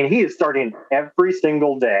 I mean, he is starting every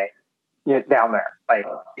single day down there. Like,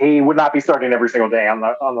 he would not be starting every single day on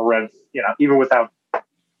the Reds, even without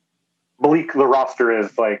bleak the roster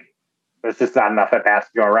is. Like, there's just not enough at bats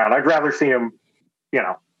to go around. I'd rather see him,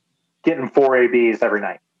 getting 4 ABs every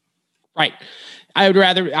night. Right. I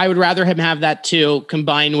would rather him have that too,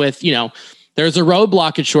 combined with, there's a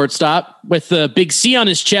roadblock at shortstop with the big C on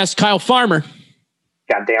his chest, Kyle Farmer.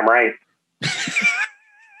 Goddamn right.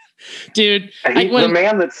 Dude. The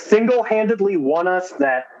man that single-handedly won us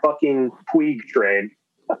that fucking Puig trade.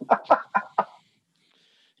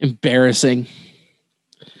 Embarrassing.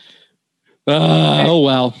 Oh,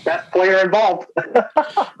 well. player involved.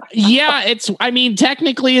 Yeah,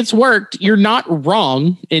 technically it's worked. You're not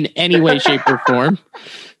wrong in any way, shape, or form.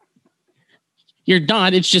 You're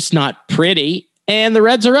not. It's just not pretty. And the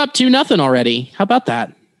Reds are up 2-0 already. How about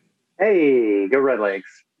that? Hey, go Red Legs.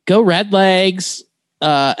 Go Red Legs.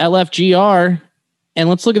 LFGR. And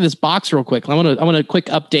let's look at this box real quick. I want a quick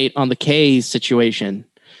update on the K's situation.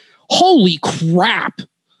 Holy crap.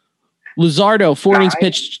 Luzardo, 4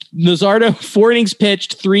 innings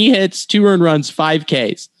pitched, 3 hits, 2 earned runs, 5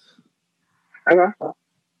 Ks. Okay.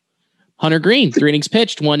 Hunter Green, 3 innings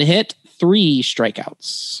pitched, 1 hit, 3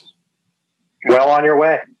 strikeouts. Well on your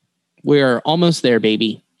way. We're almost there,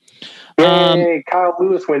 baby. Yay, Kyle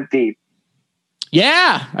Lewis went deep.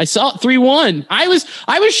 Yeah, I saw it 3-1. I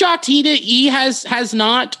was shocked he has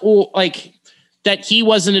not, like, that he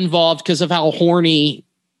wasn't involved because of how horny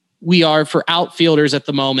we are for outfielders at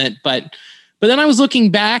the moment. But then I was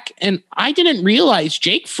looking back and I didn't realize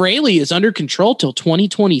Jake Fraley is under control till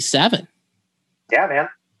 2027. Yeah, man.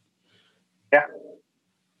 Yeah.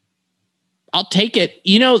 I'll take it.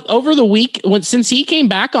 Over the week, since he came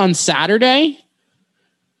back on Saturday.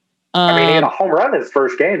 He had a home run his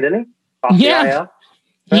first game, didn't he? Yeah.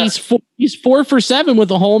 He's 4 for 7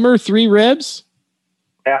 with a homer, 3 ribs.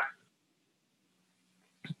 Yeah.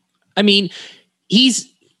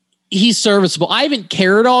 He's serviceable. I haven't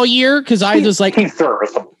cared all year because he's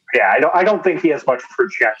serviceable. Yeah, I don't think he has much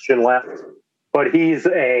projection left, but he's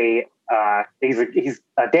a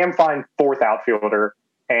damn fine 4th outfielder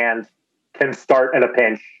and can start in a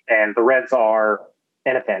pinch. And the Reds are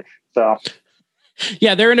in a pinch, so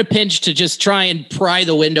yeah, they're in a pinch to just try and pry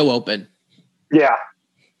the window open. Yeah.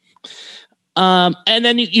 And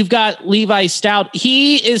then you've got Levi Stout.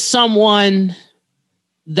 He is someone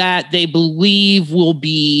that they believe will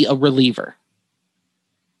be a reliever.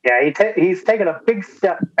 Yeah, he's taken a big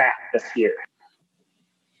step back this year.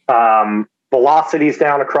 Velocity's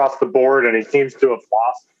down across the board, and he seems to have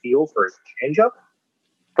lost feel for his changeup.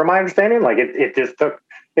 From my understanding, like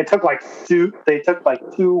they took like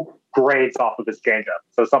 2 grades off of his changeup,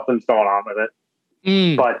 so something's going on with it.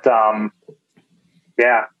 But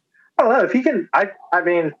yeah, I don't know if he can. I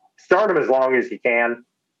mean, start him as long as you can,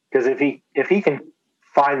 because if he can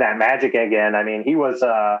find that magic again. I mean, he was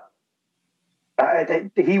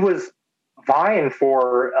vying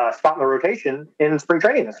for a spot in the rotation in spring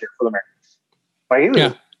training this year for the Mariners. Like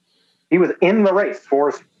he was in the race for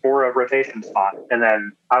a rotation spot, and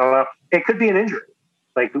then I don't know. It could be an injury.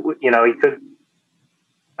 Like he could.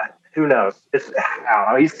 Who knows? I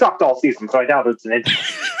don't know. He sucked all season, so I doubt it's an injury.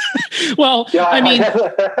 Well, yeah, I mean,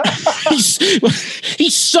 he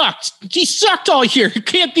sucked. He sucked all year. He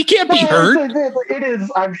can't be hurt. It is.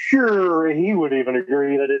 I'm sure he would even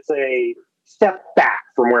agree that it's a step back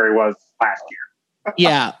from where he was last year.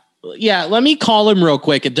 Yeah. Let me call him real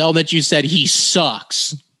quick and tell him that you said he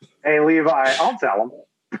sucks. Hey, Levi, I'll tell him.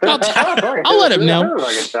 I'll let him know.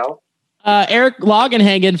 Eric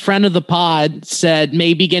Logenhagen, friend of the pod, said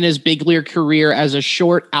may begin his big league career as a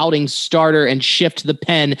short outing starter and shift to the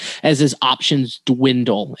pen as his options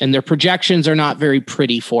dwindle. And their projections are not very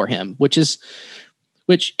pretty for him, which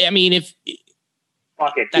I mean, if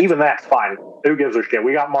fuck it, even that's fine. Who gives a shit?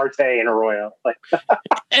 We got Marte and Arroyo.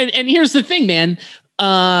 and here's the thing, man.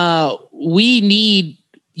 We need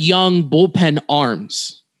young bullpen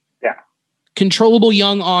arms. Controllable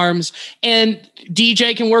young arms, and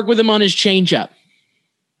DJ can work with him on his changeup.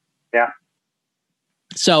 Yeah.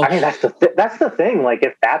 So I mean, that's the thing. Like,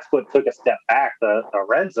 if that's what took a step back, the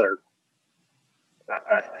Reds are,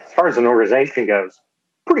 as far as an organization goes,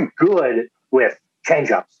 pretty good with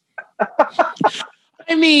changeups.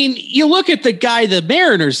 I mean, you look at the guy the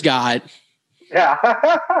Mariners got. Yeah.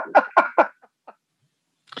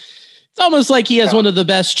 It's almost like he has one of the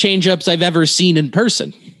best changeups I've ever seen in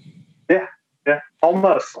person. Yeah,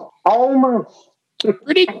 almost.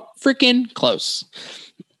 Pretty freaking close.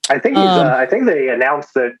 I think I think they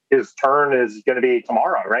announced that his turn is going to be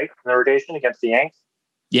tomorrow, right? In the rotation against the Yanks.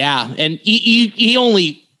 Yeah, and he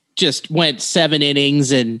only just went 7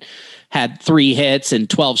 innings and had 3 hits and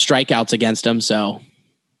 12 strikeouts against him. So,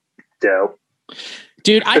 dope,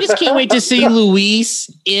 dude! I just can't wait to see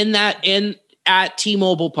Luis at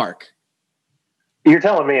T-Mobile Park. You're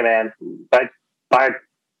telling me, man.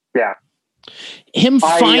 Yeah.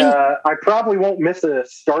 I probably won't miss a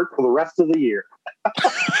start for the rest of the year.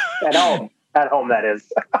 At home, that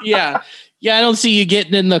is. Yeah. I don't see you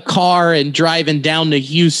getting in the car and driving down to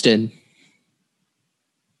Houston.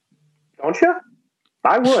 Don't you?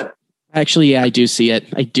 I would. Actually, yeah, I do see it.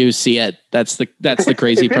 That's the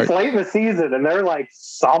crazy part. It's late in the season, and they're like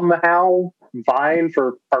somehow vying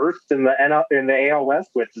for first in the AL West,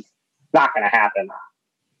 which is not going to happen.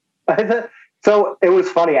 So it was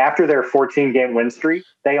funny. After their 14-game win streak,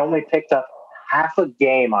 they only picked up half a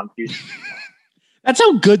game on Houston. That's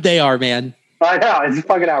how good they are, man. I know. It's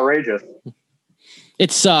fucking outrageous.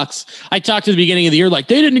 It sucks. I talked at the beginning of the year like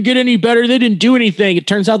they didn't get any better. They didn't do anything. It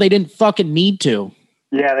turns out they didn't fucking need to.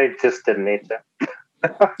 Yeah, they just didn't need to.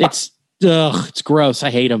 It's gross.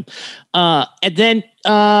 I hate them. And then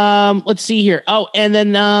let's see here. Oh, and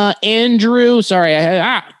then Andrew. Sorry,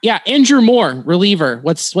 Andrew Moore, reliever.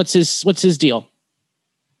 What's his deal?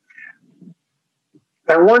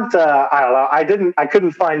 There weren't. I don't know. I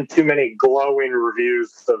couldn't find too many glowing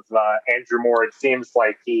reviews of Andrew Moore. It seems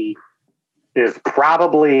like he is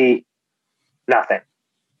probably nothing.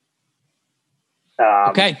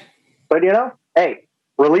 Okay, but hey,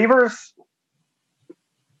 relievers.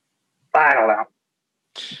 I don't know.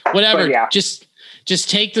 Whatever. Yeah. Just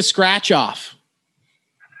take the scratch off.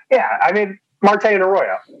 Yeah, I mean Marte and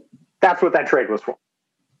Arroyo. That's what that trade was for.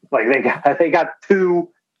 Like they got two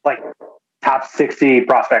top 60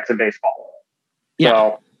 prospects in baseball. Yeah.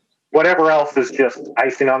 So whatever else is just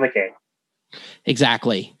icing on the cake.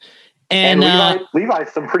 Exactly. And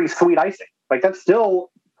Levi's some pretty sweet icing. Like that's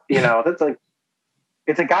still, that's like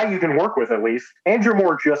it's a guy you can work with at least. Andrew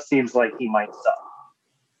Moore just seems like he might suck.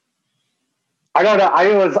 I don't know.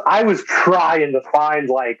 I was trying to find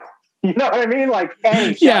you know what I mean? Like any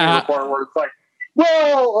report where it's like,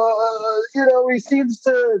 well, he seems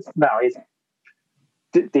to. No,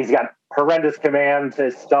 he's got horrendous command.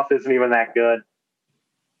 His stuff isn't even that good.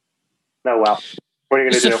 Oh well, what are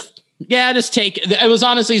you gonna do? Yeah, just take. It was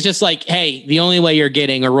honestly just like, hey, the only way you're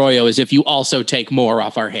getting Arroyo is if you also take more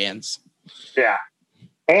off our hands. Yeah,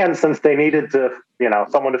 and since they needed to,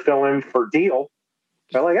 someone to fill in for Deal.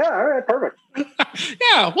 They're like, yeah, all right, perfect.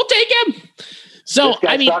 Yeah, we'll take him. So,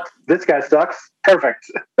 this guy sucks.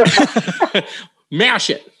 Perfect. Mash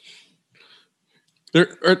it. Or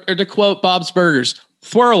to quote Bob's Burgers,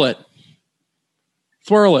 twirl it.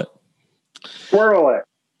 Twirl it. Twirl it.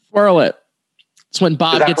 Twirl it. It's when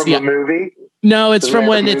Bob gets the movie. No, it's from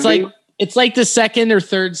when it's like the second or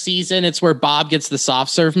third season. It's where Bob gets the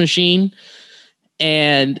soft serve machine.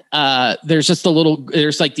 And there's just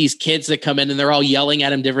there's like these kids that come in and they're all yelling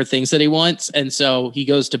at him different things that he wants. And so he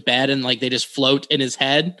goes to bed and they just float in his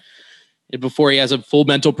head. And before he has a full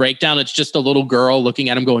mental breakdown, it's just a little girl looking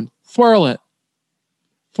at him going, twirl it,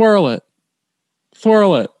 twirl it,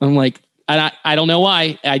 twirl it. I'm like, I don't know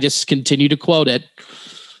why. I just continue to quote it.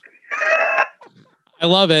 I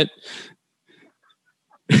love it.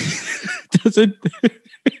 Doesn't...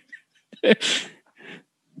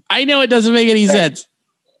 I know it doesn't make any sense.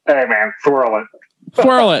 Hey man, twirl it.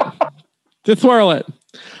 Twirl it. To twirl it.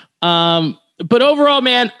 But overall,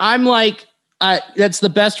 man, I'm like, that's the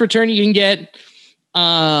best return you can get.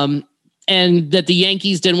 And that the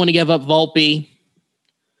Yankees didn't want to give up Volpe.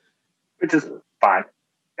 Which is fine.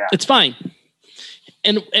 Yeah. It's fine.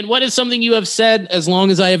 And what is something you have said as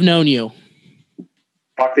long as I have known you?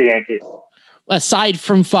 Fuck the Yankees. Aside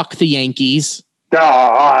from fuck the Yankees.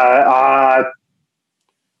 I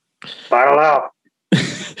don't know.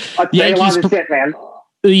 I'll say a lot of shit, man.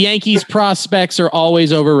 The Yankees prospects are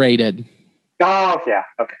always overrated. Oh, yeah.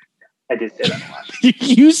 Okay. I did say that a lot.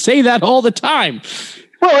 You say that all the time.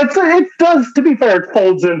 Well, it does, to be fair, it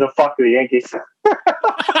folds into fuck the Yankees.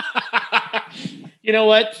 You know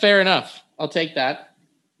what? Fair enough. I'll take that.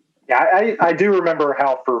 Yeah, I do remember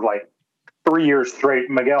how for 3 years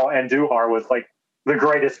straight, Miguel Andujar was the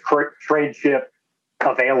greatest trade chip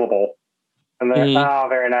available. And then,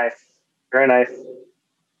 very nice. Very nice.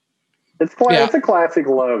 It's a classic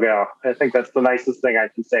logo. I think that's the nicest thing I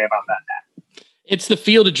can say about that hat. It's the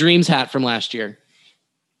Field of Dreams hat from last year.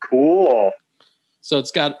 Cool. So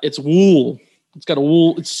it's wool. It's got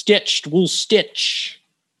it's stitched, wool stitch.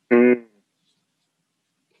 Mm.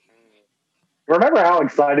 Remember how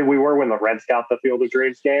excited we were when the Reds got the Field of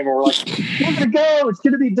Dreams game? And we're like, we're going to go. It's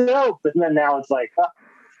going to be dope. And then now it's like,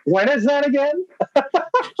 when is that again?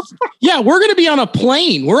 Yeah, we're going to be on a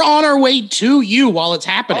plane. We're on our way to you while it's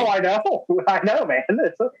happening. Oh, I know, man.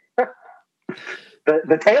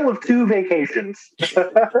 The tale of two vacations.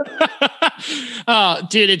 Oh,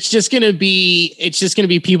 dude, it's just going to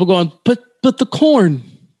be people going, but the corn.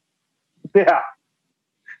 Yeah.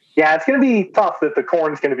 Yeah, it's going to be tough that the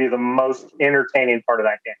corn's going to be the most entertaining part of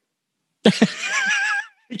that game.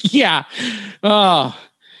 Yeah. Oh.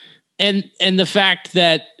 And the fact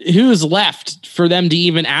that who's left for them to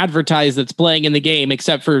even advertise that's playing in the game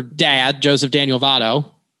except for Dad, Joseph Daniel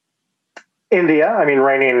Votto. India,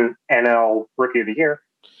 reigning NL Rookie of the Year.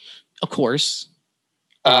 Of course.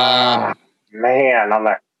 Man, on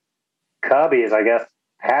the Cubbies, I guess.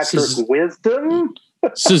 Patrick Wisdom?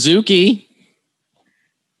 Suzuki.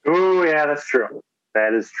 Oh, yeah, that's true.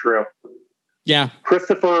 That is true. Yeah.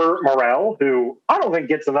 Christopher Morel, who I don't think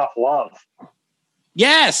gets enough love.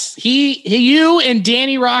 Yes, you and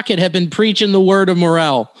Danny Rocket have been preaching the word of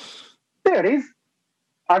Morel. Dude, he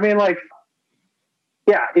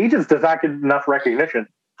just does not get enough recognition.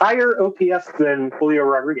 Higher OPS than Julio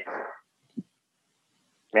Rodriguez.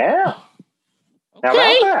 Yeah. Okay. How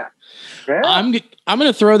about that? Yeah. I'm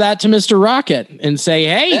going to throw that to Mr. Rocket and say,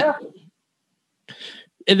 hey,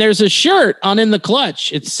 and there's a shirt on In the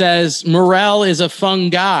Clutch. It says Morel is a fun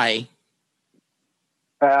guy.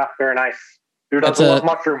 Very nice. Who doesn't love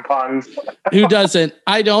mushroom puns? Who doesn't?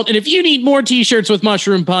 I don't. And if you need more t-shirts with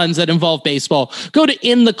mushroom puns that involve baseball, go to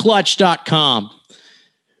intheclutch.com.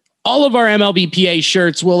 All of our MLBPA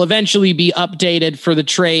shirts will eventually be updated for the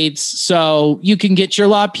trades, so you can get your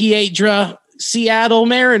La Piedra Seattle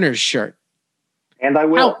Mariners shirt. And I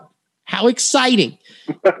will. How exciting.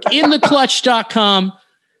 Intheclutch.com.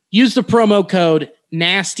 Use the promo code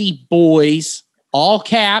NASTYBOYS, all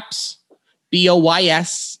caps,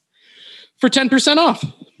 BOYS, for 10% off.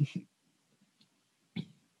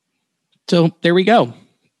 So there we go.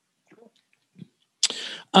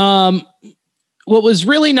 What was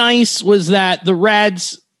really nice was that the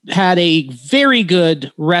Reds had a very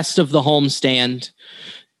good rest of the homestand.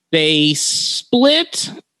 They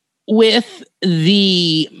split with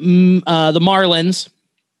the Marlins.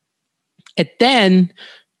 It then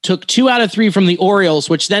took 2 out of 3 from the Orioles,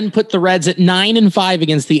 which then put the Reds at 9-5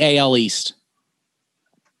 against the AL East.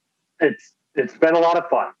 It's been a lot of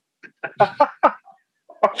fun.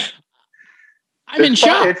 I'm in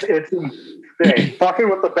shock. It's fucking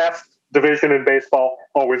with the best division in baseball.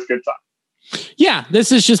 Always good time. Yeah,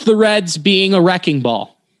 this is just the Reds being a wrecking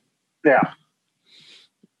ball. Yeah.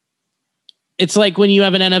 It's like when you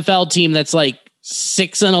have an NFL team that's like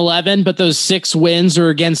 6-11, but those 6 wins are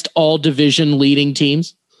against all division leading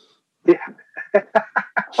teams. Yeah. And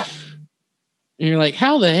you're like,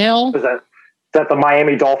 how the hell? Is that the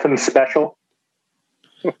Miami Dolphins special?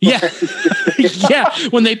 Yeah. Yeah.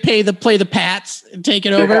 When they play the Pats and take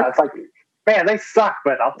it over. Yeah, it's like, man, they suck,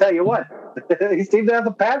 but I'll tell you what, he seems to have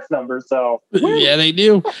the Pats number. So yeah, they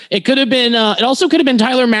do. It could have been. It also could have been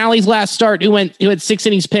Tyler Malley's last start, who had 6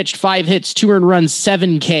 innings pitched, 5 hits, 2 earned runs,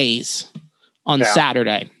 7 Ks on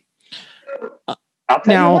Saturday. I'll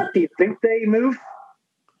tell you what. Do you think they moved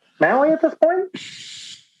Malley at this point?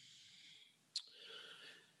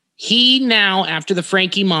 He now, after the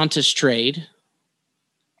Frankie Montas trade,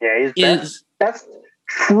 he's best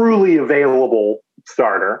truly available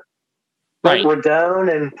starter. Right. Like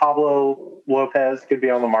Rodon and Pablo Lopez could be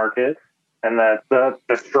on the market, and the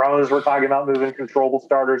Stros we're talking about moving controllable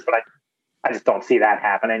starters, but I just don't see that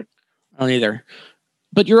happening. I don't either.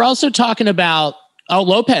 But you're also talking about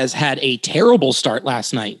Lopez had a terrible start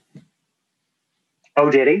last night.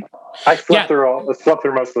 Oh, did he? I slept through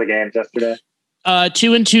most of the games yesterday.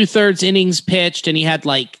 2 2/3 innings pitched, and he had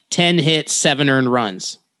like 10 hits, 7 earned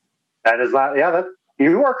runs. That is not. Yeah,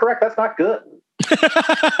 you are correct. That's not good.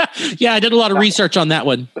 Yeah, I did a lot of research on that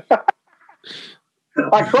one.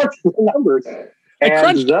 I crunched the numbers.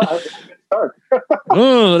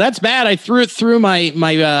 Oh, that's bad. I threw it through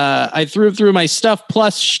my Stuff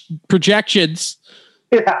Plus projections.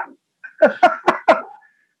 Yeah.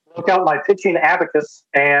 Look out my pitching abacus,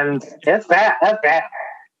 and it's bad. That's bad.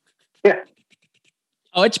 Yeah.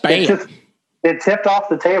 Oh, it's bad. It tipped off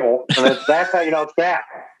the table, and that's how you know it's bad.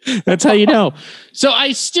 That's how you know. So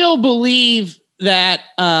I still believe that.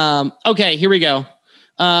 Okay, here we go.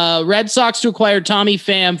 Red Sox to acquire Tommy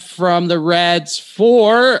Pham from the Reds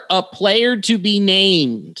for a player to be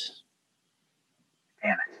named.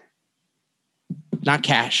 Damn it. Not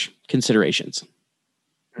cash considerations.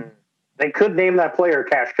 They could name that player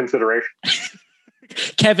cash consideration.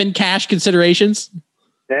 Kevin Cash considerations.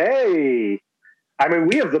 Hey. I mean,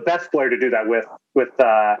 we have the best player to do that with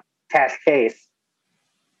Cash Case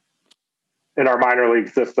in our minor league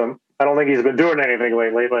system. I don't think he's been doing anything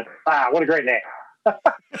lately, but what a great name.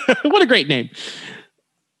 What a great name.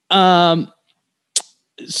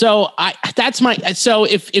 So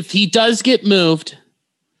if he does get moved,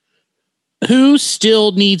 who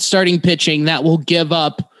still needs starting pitching that will give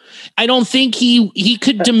up? I don't think he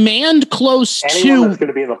could demand close Anyone to that's going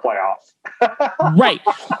to be in the playoffs. Right.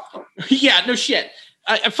 Yeah, no shit.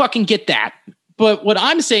 I fucking get that. But what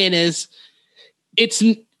I'm saying is is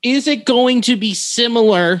it going to be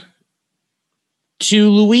similar to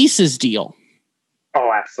Luis's deal?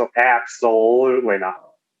 Oh, absolutely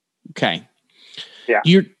not. Okay. Yeah.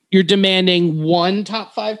 You're demanding one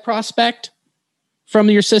top 5 prospect from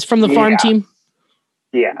the farm team?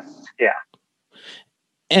 Yes. Yeah.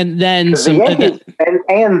 And then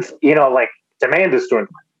and you know, like demand is doing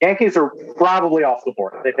Yankees are probably off the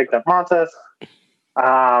board. They picked up Montes.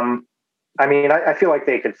 I mean, I feel like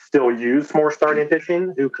they could still use more starting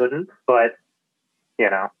pitching. Who couldn't? But,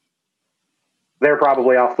 they're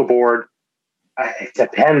probably off the board. It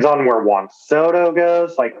depends on where Juan Soto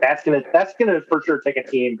goes. Like, that's gonna for sure take a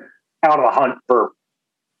team out of the hunt for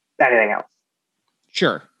anything else.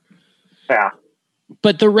 Sure. Yeah.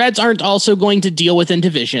 But the Reds aren't also going to deal within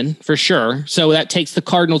division for sure. So that takes the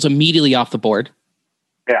Cardinals immediately off the board.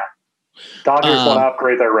 Yeah. Dodgers want to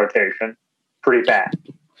upgrade their rotation pretty bad.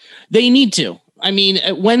 They need to. I mean,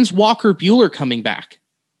 when's Walker Buehler coming back?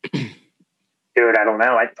 Dude, I don't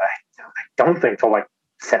know. I don't think till like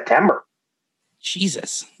September.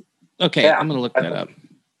 Jesus. Okay, yeah. I'm going to look that up.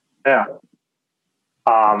 Yeah.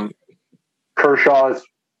 Kershaw is,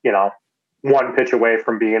 one pitch away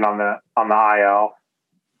from being on the IL.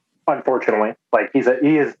 Unfortunately, like he's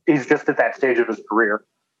just at that stage of his career.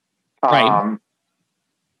 Right.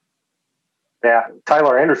 Yeah,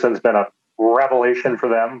 Tyler Anderson's been a revelation for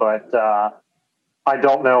them, but I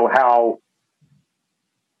don't know how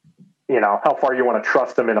far you want to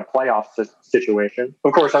trust them in a playoff situation.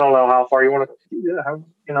 Of course, I don't know how far you want to, how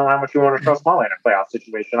much you want to trust Molly in a playoff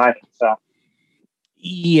situation either. So,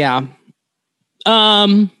 yeah.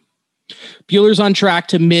 Buehler's on track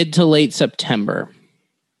to mid to late September.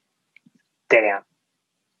 Damn.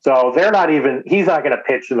 So he's not going to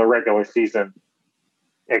pitch in the regular season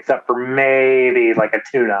except for maybe like a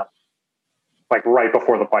tune-up, like right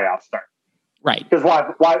before the playoffs start. Right. Because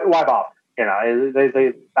why bother? Knowing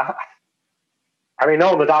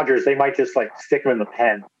the Dodgers, they might just like stick him in the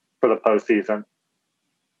pen for the postseason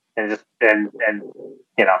and just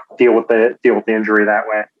deal with the injury that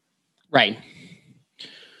way. Right.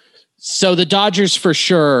 So the Dodgers for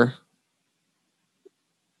sure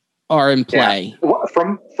are in play. Yeah.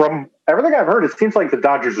 From everything I've heard, it seems like the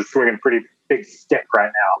Dodgers are swinging a pretty big stick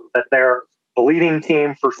right now. That they're the leading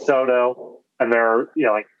team for Soto, and they're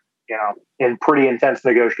in pretty intense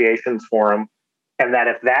negotiations for him. And that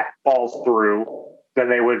if that falls through, then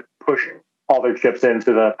they would push all their chips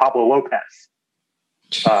into the Pablo Lopez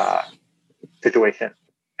situation,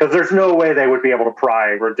 because there's no way they would be able to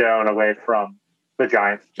pry Rodon away from the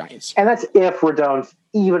Giants. And that's if Rodon's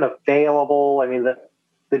even available. I mean,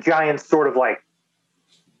 the Giants sort of like,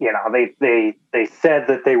 they said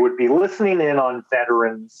that they would be listening in on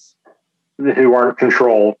veterans who aren't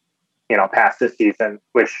controlled, past this season,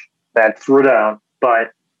 which that's Rodon.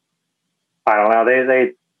 But I don't know.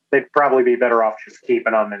 They'd probably be better off just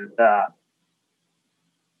keeping them and,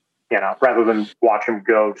 rather than watch him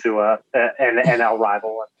go to an NL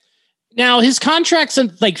rival. Now his contract's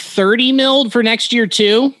like $30 million for next year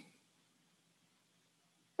too.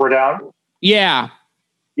 Rodon? Yeah.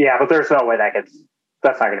 Yeah, but there's no way that's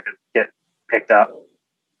not going to get picked up.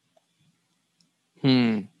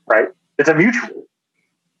 Right? It's a mutual.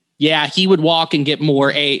 Yeah, he would walk and get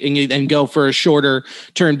more and go for a shorter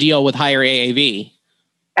term deal with higher AAV.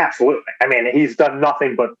 Absolutely. I mean, he's done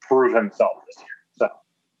nothing but prove himself this year.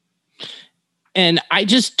 So, and I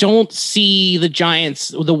just don't see the Giants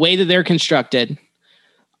the way that they're constructed.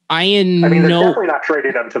 they're definitely not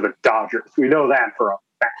trading them to the Dodgers. We know that for a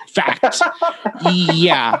fact.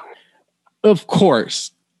 Yeah, of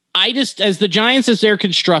course. As the Giants as they're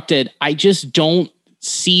constructed, I just don't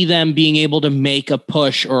see them being able to make a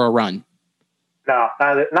push or a run. No,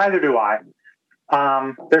 neither do I.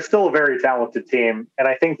 They're still a very talented team, and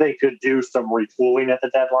I think they could do some retooling at the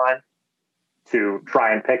deadline to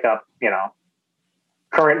try and pick up,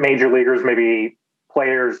 current major leaguers, maybe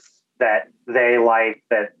players that they like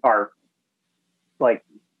that are like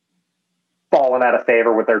falling out of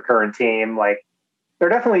favor with their current team. Like, they're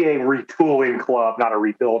definitely a retooling club, not a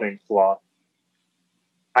rebuilding club.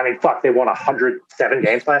 I mean, fuck, they won 107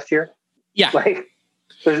 games last year. Yeah. Like,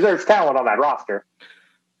 there's talent on that roster.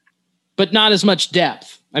 But not as much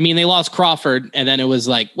depth. I mean, they lost Crawford, and then it was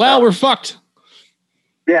like, well, we're fucked.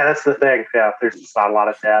 Yeah, that's the thing. Yeah, there's just not a lot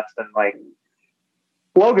of depth. And, like,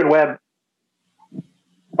 Logan Webb,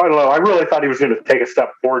 I don't know. I really thought he was going to take a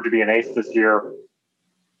step forward to be an ace this year.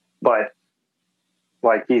 But,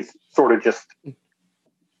 like, he's sort of just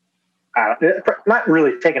not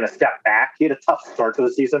really taking a step back. He had a tough start to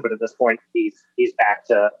the season, but at this point, he's back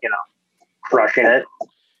to, crushing it.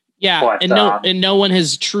 Yeah, but, and no one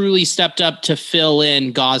has truly stepped up to fill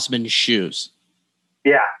in Gausman's shoes.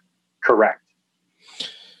 Yeah, correct.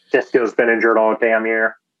 Disco's been injured all damn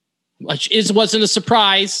year. Which wasn't a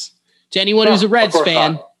surprise to anyone who's a Reds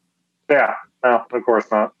fan. Not. Yeah, no, of course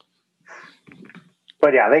not.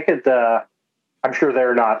 But yeah, they could. I'm sure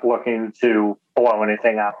they're not looking to blow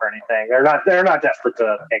anything up or anything. They're not desperate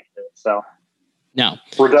to take it. So no,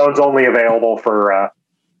 Rodon's only available for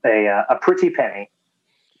a pretty penny.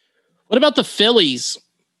 What about the Phillies?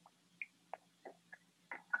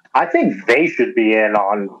 I think they should be in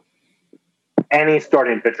on any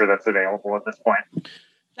starting pitcher that's available at this point.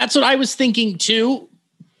 That's what I was thinking too.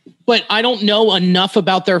 But I don't know enough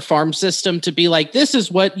about their farm system to be like, this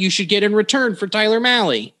is what you should get in return for Tyler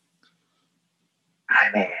Mahle.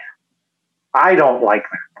 I mean, I don't like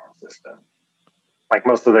their farm system. Like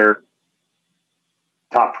most of their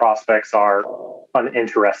top prospects are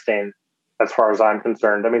uninteresting as far as I'm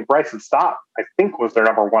concerned. I mean, Bryson Stott, I think, was their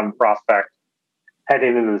number one prospect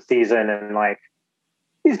heading into the season, and like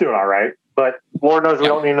he's doing all right. But Lord knows we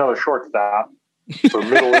don't need another shortstop for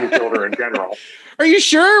middle infielder in general. Are you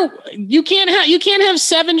sure you can't have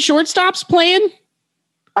 7 shortstops playing?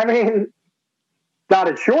 I mean, not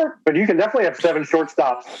at short, but you can definitely have 7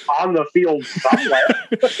 shortstops on the field somewhere.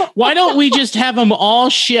 Why don't we just have them all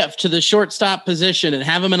shift to the shortstop position and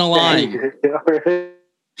have them in a line?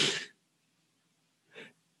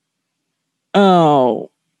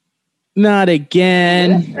 Oh, not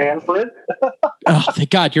again. Manfred. Oh, thank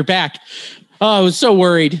God you're back. Oh, I was so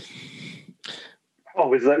worried. Oh,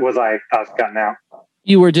 was I was cutting out?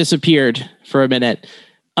 You were disappeared for a minute.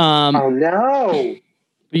 Oh no.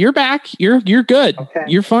 You're back. You're good. Okay.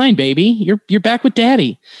 You're fine, baby. You're back with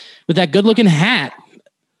Daddy with that good looking hat.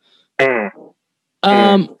 And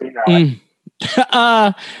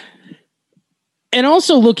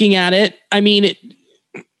also looking at it, I mean,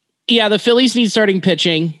 the Phillies need starting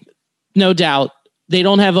pitching, no doubt. They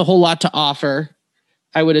don't have a whole lot to offer.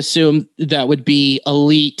 I would assume that would be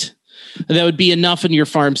elite. That would be enough in your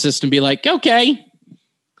farm system. Be like, okay.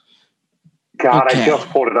 God, okay. I just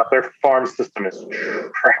pulled it up. Their farm system is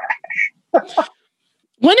trash.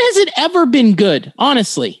 When has it ever been good?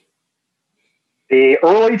 Honestly, the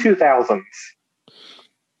early 2000s.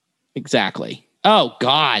 Exactly. Oh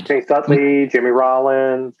God. Chase Utley, Jimmy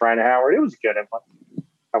Rollins, Ryan Howard. It was good at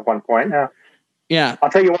one point. Yeah.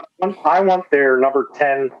 I'll tell you what. I want their number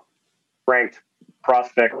 10 ranked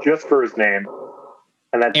prospect just for his name,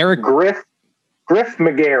 and that's Griff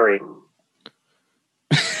McGarry.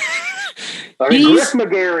 I mean, Griff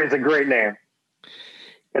McGarry is a great name.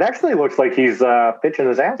 It actually looks like he's pitching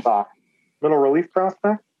his ass off. Middle relief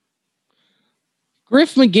prospect.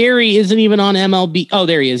 Griff McGarry isn't even on MLB. Oh,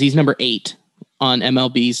 there he is. He's number 8 on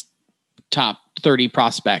MLB's top 30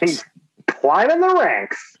 prospects. He's climbing the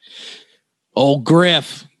ranks. Oh,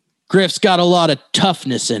 Griff. Griff's got a lot of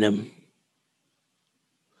toughness in him.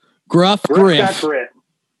 Griff. Got grit.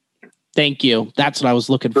 Thank you. That's what I was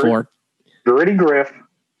looking for. Gritty Griff.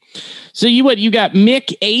 So you got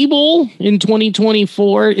Mick Abel in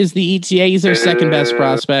 2024 is the ETA. He's their second best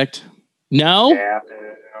prospect. No? Yeah.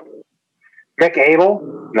 Mick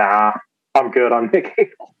Abel? Nah, I'm good on Mick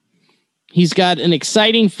Abel. He's got an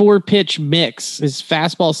exciting 4-pitch mix. His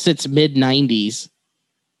fastball sits mid-90s.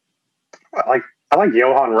 I like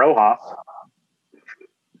Johan Rojas.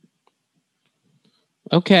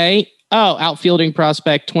 Okay. Oh, outfielding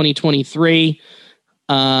prospect 2023.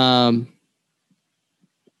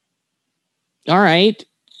 All right.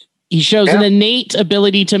 He shows an innate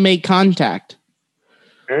ability to make contact.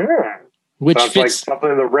 Yeah. Which sounds fits like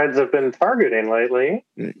something the Reds have been targeting lately.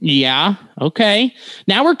 Yeah. Okay.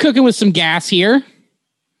 Now we're cooking with some gas here.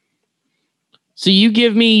 So you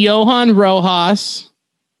give me Johan Rojas,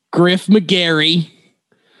 Griff McGarry.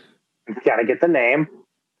 Got to get the name.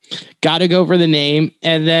 Got to go for the name.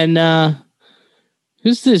 And then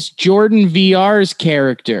who's this Jordan VR's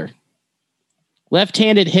character?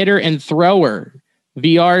 Left-handed hitter and thrower.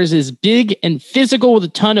 VR's is big and physical with a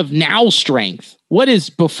ton of now strength. What is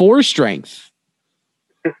before strength?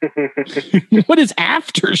 What is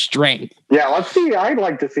after strength? Yeah, let's see. I'd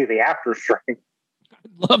like to see the after strength.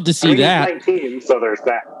 I'd love to see that. He's 19, so there's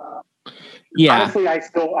that. Yeah. Honestly, I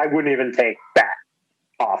wouldn't even take that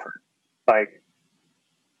offer. Like,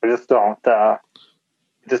 I just don't.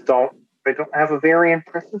 They don't have a very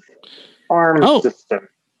impressive farm system.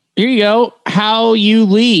 Here you go. How you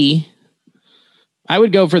Lee. I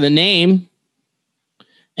would go for the name.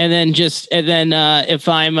 And then if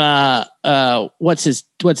I'm what's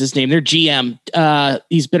his name? Their GM.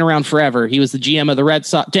 He's been around forever. He was the GM of the Red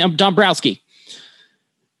Sox. Dombrowski.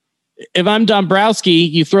 If I'm Dombrowski,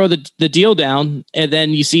 you throw the deal down, and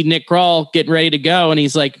then you see Nick Kroll getting ready to go, and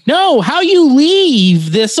he's like, "No, how you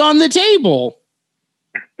leave this on the table?"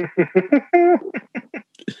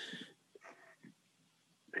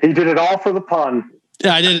 He did it all for the pun.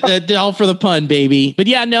 I did it all for the pun, baby. But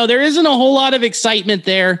yeah, no, there isn't a whole lot of excitement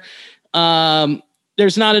there.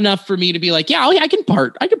 There's not enough for me to be like, yeah, I can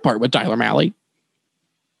part with Tyler Mahle.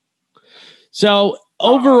 So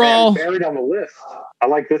overall, buried on the list. I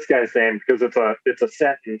like this guy's name because it's a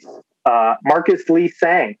sentence. Marcus Lee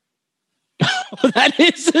Sang. that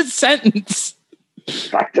is a sentence.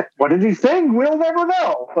 What did he sing? We'll never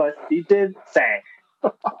know, but he did sang.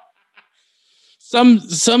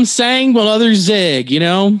 Some sang while others zig, you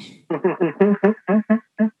know?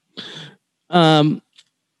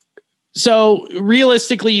 So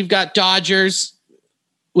realistically, you've got Dodgers,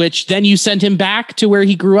 which then you send him back to where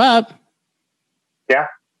he grew up. Yeah.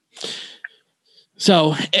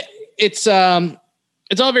 So it's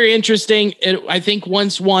all very interesting. I think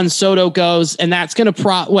once Juan Soto goes, and that's going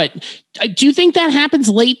to do you think that happens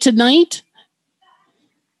late tonight?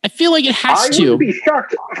 I feel like it has to. I would be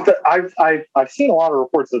shocked. I've seen a lot of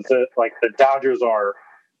reports that say, like, the Dodgers are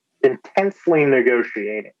intensely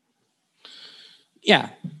negotiating. Yeah.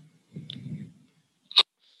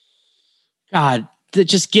 God,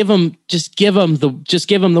 just give them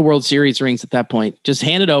the World Series rings at that point. Just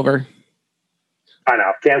hand it over. I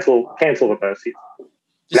know. Cancel the postseason.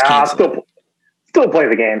 Still play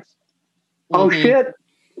the games. Mm-hmm. Oh shit!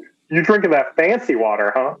 You drinking that fancy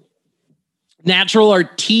water, huh? Natural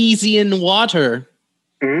artesian water.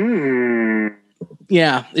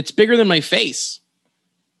 Yeah, it's bigger than my face.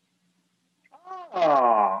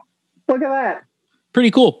 Oh, look at that!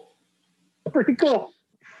 Pretty cool. Pretty cool.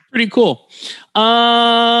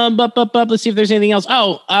 Let's see if there's anything else.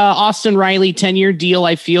 Austin Riley 10-year deal.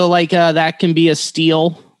 I feel like that can be a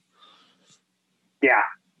steal. Yeah.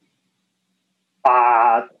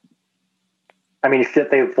 I mean, shit,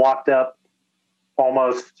 they've locked up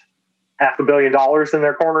almost $500 million in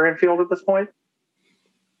their corner infield at this point.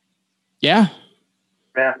 Yeah.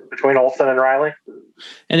 Yeah, between Olsen and Riley.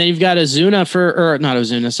 And then you've got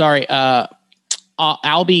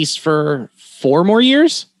Albies for 4 more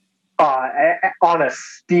years. On a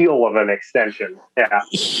steal of an extension. Yeah.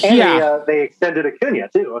 And they extended Acuna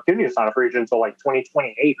too. Acuna's not a free agent until like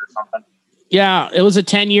 2028 or something. Yeah, it was a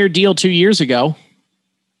 10-year deal 2 years ago.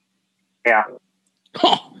 Yeah.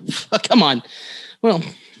 Oh, come on. Well,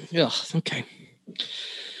 okay.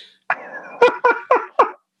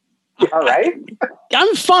 All right.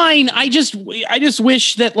 I'm fine. I just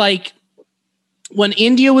wish that, like, when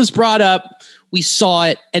India was brought up, we saw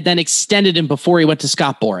it and then extended him before he went to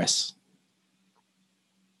Scott Boras.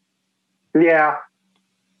 Yeah.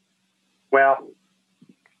 Well,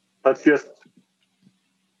 let's just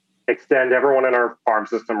extend everyone in our farm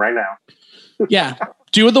system right now. Yeah.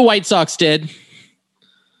 Do what the White Sox did.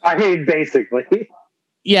 I mean, basically.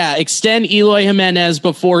 Yeah. Extend Eloy Jimenez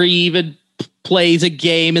before he even plays a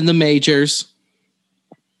game in the majors.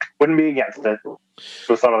 Wouldn't be against it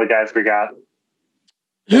with some of the guys we got.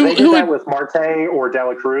 If they did that with Marte or De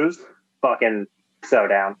La Cruz, fucking so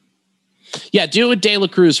down. Yeah, do it with De La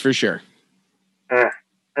Cruz for sure.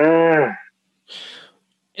 And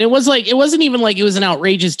it wasn't even like it was an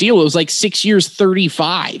outrageous deal. It was like 6 years,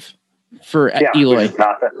 35 for Eloy.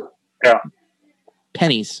 Yeah.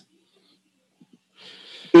 Pennies.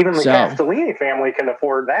 Even the Castellini family can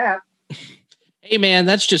afford that. Hey man,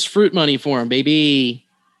 that's just fruit money for him, baby.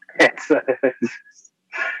 It's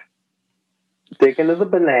dig into the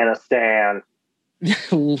banana stand.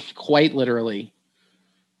 Quite literally.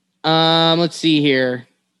 Let's see here.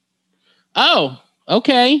 Oh,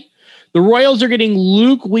 okay. The Royals are getting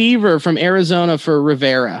Luke Weaver from Arizona for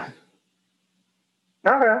Rivera.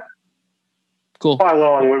 Okay. Cool. Buy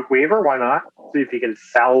low on Luke Weaver. Why not? See if he can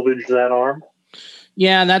salvage that arm.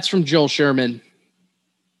 Yeah, that's from Joel Sherman.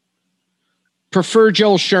 Prefer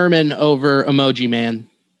Joel Sherman over Emoji Man.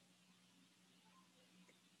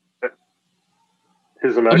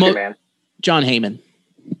 Who's Emoji Man? John Heyman.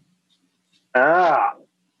 Ah.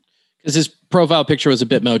 Because his profile picture was a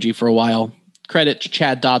Bitmoji for a while. Credit to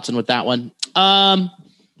Chad Dotson with that one.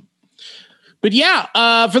 But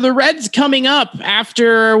yeah, for the Reds coming up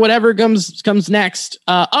after whatever comes next.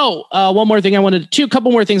 One more thing a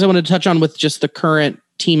couple more things I wanted to touch on with just the current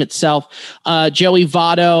team itself. Joey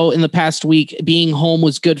Votto in the past week being home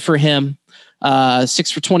was good for him. 6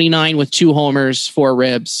 for 29 with 2 homers, 4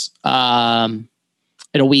 ribs.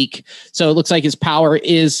 In a week. So it looks like his power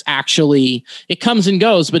is actually, it comes and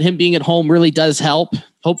goes, but him being at home really does help.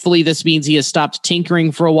 Hopefully this means he has stopped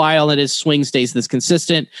tinkering for a while and his swing stays this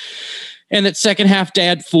consistent and that second half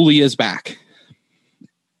dad fully is back.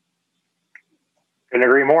 Couldn't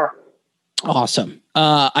agree more. Awesome.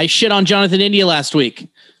 I shit on Jonathan India last week.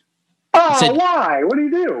 Oh, why? What do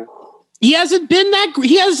you do? He hasn't been that,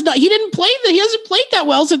 he hasn't played that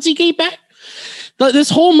well since he came back this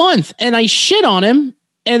whole month. And I shit on him.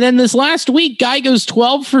 And then this last week, guy goes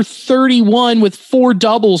 12 for 31 with 4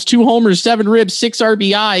 doubles, 2 homers, 7 ribs, 6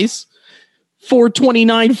 RBIs,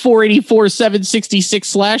 429, 484, 766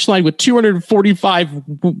 slash line with 245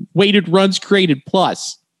 weighted runs created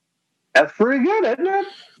plus. That's pretty good, isn't it?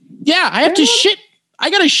 Yeah, I have to shit. I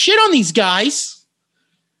got to shit on these guys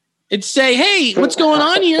and say, hey, what's going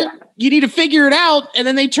on here? You need to figure it out. And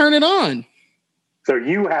then they turn it on. So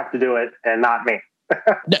you have to do it and not me.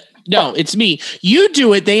 No, it's me. You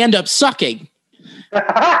do it. They end up sucking.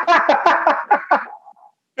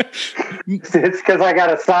 It's because I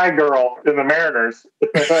got a side girl in the Mariners.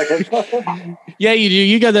 Yeah, you do.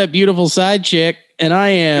 You got that beautiful side chick, and I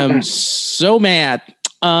am so mad.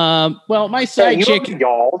 Well, my side chick,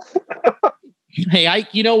 y'all. Hey,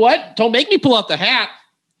 you know what? Don't make me pull out the hat.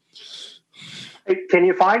 Hey, can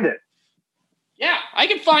you find it? Yeah, I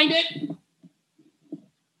can find it.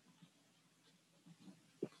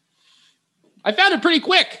 I found it pretty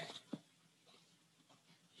quick.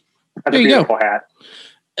 That's there a beautiful go. Hat.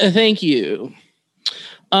 Thank you.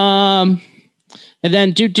 And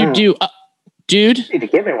then dude. You need to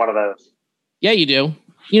give me one of those. Yeah, you do.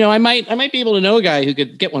 You know, I might be able to know a guy who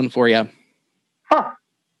could get one for you. Huh.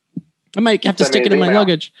 I might have to stick it in my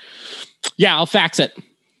luggage. Yeah, I'll fax it.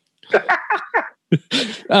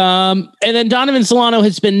 And then Donovan Solano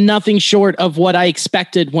has been nothing short of what I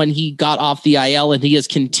expected when he got off the IL, and he has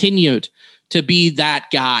continued to be that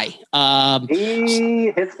guy.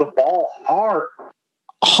 He hits the ball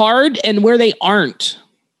hard and where they aren't.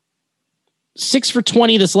 6 for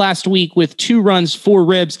 20 this last week with 2 runs, 4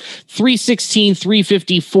 ribs, 316,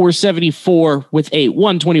 350, 474 with a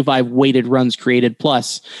 125 weighted runs created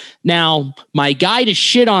plus. Now, my guy to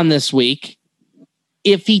shit on this week,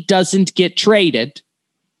 if he doesn't get traded,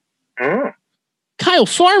 Kyle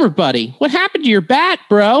Farmer, buddy. What happened to your bat,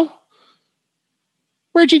 bro?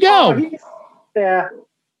 Where'd you go?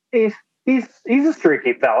 He's a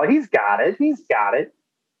streaky fella. He's got it.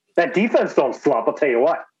 That defense don't slump, I'll tell you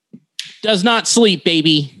what. Does not sleep,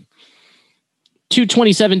 baby.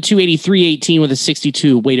 227, 283, 18 with a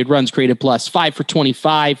 62 weighted runs created plus. 5 for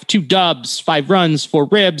 25, 2 dubs, 5 runs, 4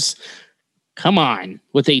 ribs. Come on,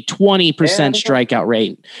 with a 20% strikeout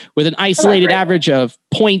rate, with an isolated average of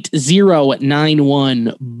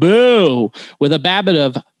 0.091. Boo. With a BABIP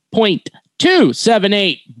of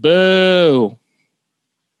 0.278. Boo.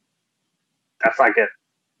 That's not good.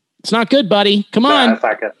 It's not good, buddy. Come on. That's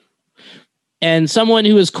not good. And someone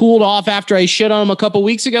who has cooled off after I shit on him a couple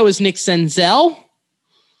weeks ago is Nick Senzel.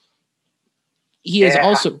 He has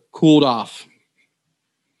also cooled off.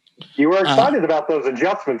 You were excited about those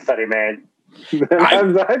adjustments that he made.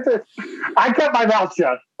 I kept my mouth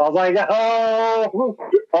shut. I was like, oh,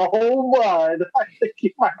 bud. I think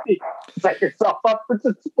you might be set yourself up for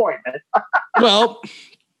disappointment. Well,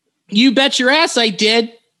 you bet your ass I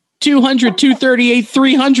did. 200, 238,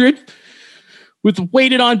 300 with a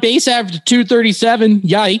weighted on base average of 237.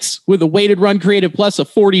 Yikes. With a weighted run created plus of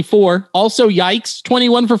 44. Also, yikes.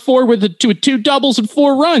 21 for 4 with 2 doubles and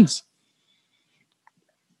 4 runs.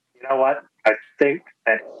 You know what? I think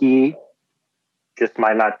that he just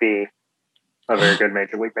might not be a very good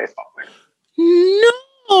Major League Baseball player.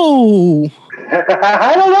 No.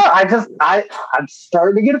 I don't know. I'm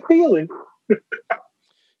starting to get a feeling.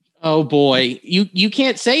 Oh boy, you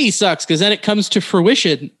can't say he sucks because then it comes to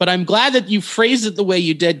fruition. But I'm glad that you phrased it the way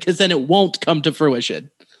you did because then it won't come to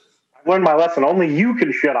fruition. I learned my lesson. Only you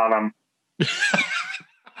can shit on him.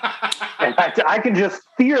 And I can just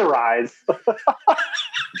theorize.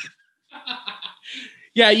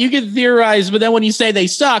 Yeah, you can theorize, but then when you say they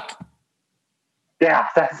suck, yeah,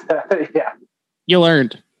 you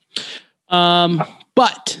learned.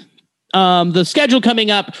 But the schedule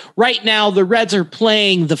coming up right now, the Reds are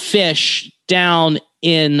playing the Fish down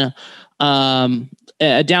in Miami,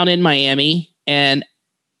 and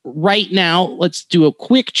right now, let's do a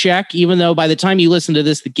quick check. Even though by the time you listen to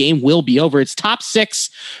this, the game will be over. It's top 6.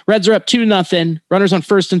 Reds are up 2-0. Runners on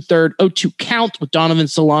first and third. 0-2 count with Donovan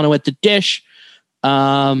Solano at the dish. They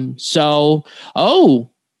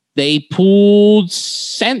pulled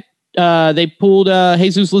Jesus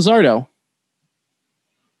Luzardo.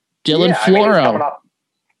 Dylan Floro.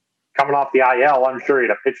 Coming off the IL, I'm sure he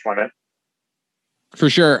had a pitch limit. For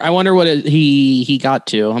sure. I wonder what he got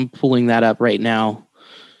to. I'm pulling that up right now.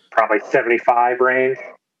 Probably 75 range.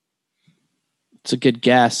 It's a good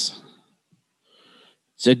guess.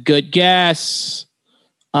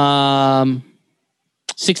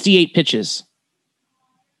 68 pitches.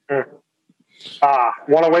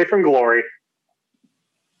 One away from glory.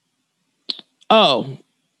 Oh.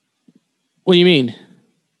 What do you mean?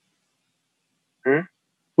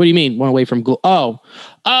 What do you mean? One away from glory? Oh.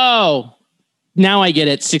 Now I get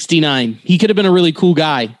it. 69. He could have been a really cool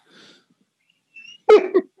guy.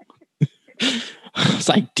 It's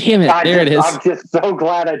like, damn it, there it is. I'm just so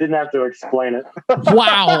glad I didn't have to explain it.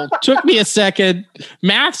 Wow. Took me a second.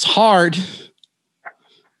 Math's hard.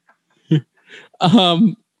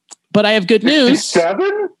 But I have good news.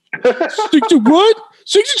 7? 60 what?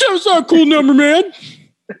 67 is not a cool number, man.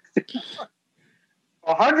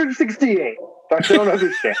 168. I don't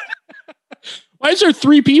understand. Why is there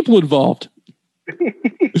 3 people involved?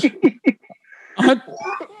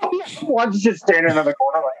 One's just standing in the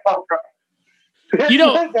corner like, oh god. You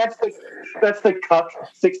know, that's the cup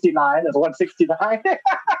 69 is 169.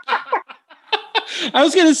 I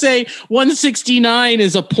was gonna say 169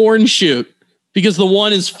 is a porn shoot because the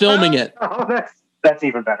one is filming it. Oh, that's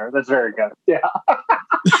even better. That's very good. Yeah.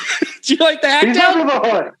 Do you like that? He's under the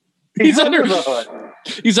hood. He's under the hood.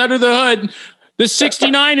 He's under the hood. The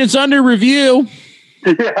 69 is under review.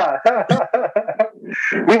 Yeah.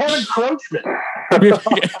 We have encroachment.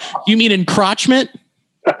 You mean encroachment?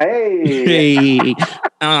 Hey.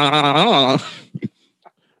 But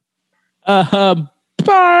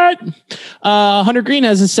Hunter Green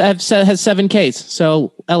has 7 Ks,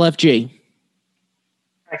 so LFG.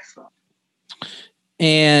 Excellent.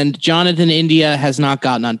 And Jonathan India has not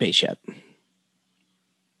gotten on base yet.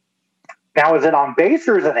 Now, is it on base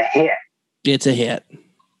or is it a hit? It's a hit.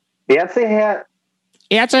 Yeah, it's a hit.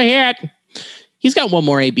 It's a hit. He's got one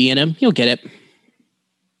more AB in him. He'll get it.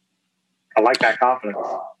 I like that confidence.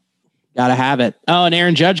 Gotta have it. Oh, and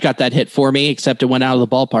Aaron Judge got that hit for me, except it went out of the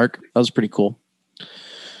ballpark. That was pretty cool.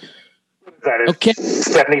 That is okay.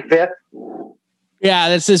 75th? Yeah,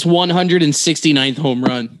 that's his 169th home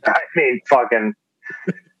run. I mean, fucking...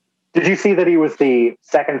 Did you see that he was the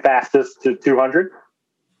second fastest to 200?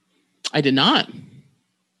 I did not.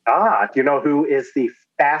 Do you know who is the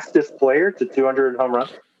fastest player to 200 home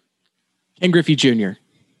runs? Ken Griffey Jr.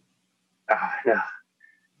 No.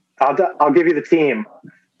 I'll give you the team.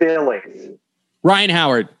 Phillies. Ryan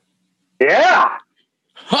Howard. Yeah.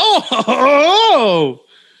 Oh.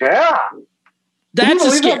 Yeah. That's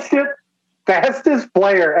a scare. That shit? Fastest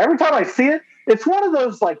player. Every time I see it, it's one of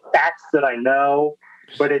those like facts that I know,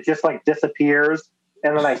 but it just like disappears.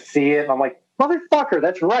 And then I see it and I'm like, motherfucker,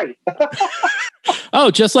 that's right.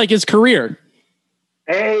 Oh, just like his career.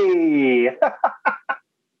 Hey.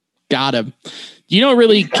 Got him. You know what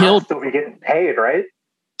really killed? Still be getting paid, right?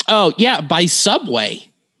 Oh, yeah, by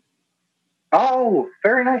Subway. Oh,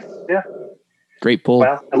 very nice. Yeah. Great pull.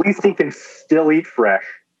 Well, at least he can still eat fresh.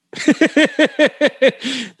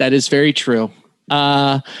 That is very true.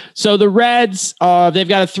 So the Reds, they've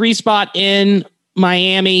got a 3 spot in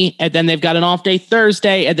Miami, and then they've got an off day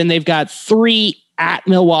Thursday, and then they've got 3 at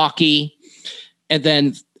Milwaukee, and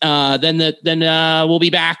then we'll be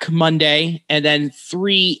back Monday, and then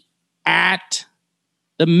 3 at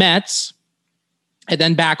the Mets, and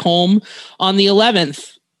then back home on the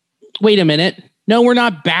 11th. Wait a minute. No, we're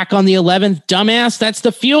not back on the 11th, dumbass. That's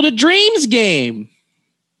the Field of Dreams game.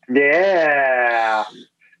 Yeah.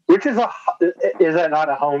 Which is that not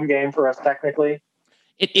a home game for us technically?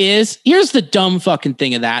 It is. Here's the dumb fucking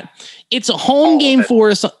thing of that. It's a home game for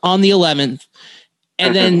us on the 11th.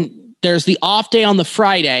 And then there's the off day on the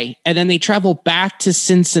Friday. And then they travel back to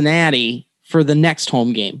Cincinnati for the next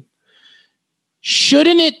home game.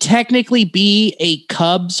 Shouldn't it technically be a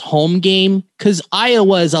Cubs home game? Because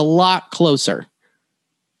Iowa is a lot closer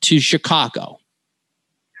to Chicago.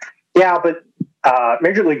 Yeah, but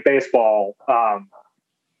Major League Baseball,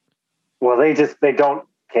 well, they don't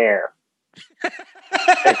care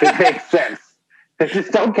if it makes sense. They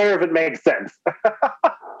just don't care if it makes sense.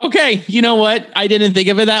 Okay, you know what? I didn't think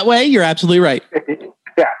of it that way. You're absolutely right.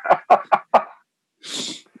 Yeah.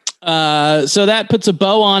 So that puts a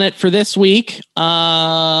bow on it for this week.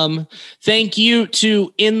 Thank you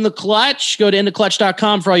to In the Clutch. Go to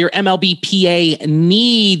intheclutch.com for all your MLBPA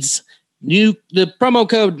needs. The promo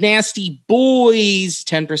code Nasty Boys,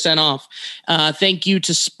 10% off. Thank you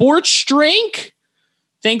to Sports Drink.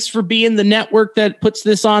 Thanks for being the network that puts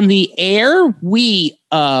this on the air. We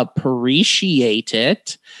appreciate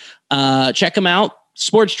it. Check them out.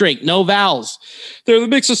 Sports Drink, no vowels. They're the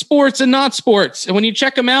mix of sports and not sports. And when you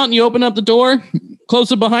check them out and you open up the door,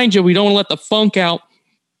 close it behind you. We don't want to let the funk out.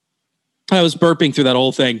 I was burping through that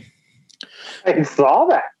whole thing. I saw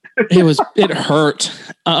that. It hurt.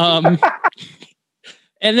 And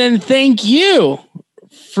then thank you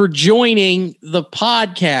for joining the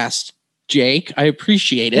podcast, Jake. I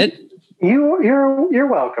appreciate it. You're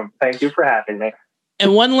welcome. Thank you for having me.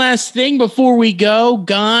 And one last thing before we go,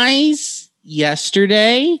 guys.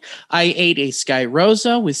 Yesterday, I ate a Sky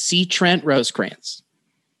Rosa with C. Trent Rosecrans.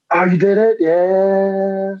 Oh, you did it?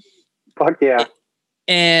 Yeah. Fuck yeah.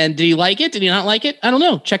 And did he like it? Did he not like it? I don't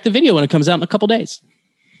know. Check the video when it comes out in a couple days.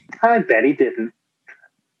 I bet he didn't.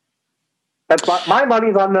 That's my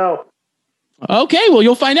money's on no. Okay, well,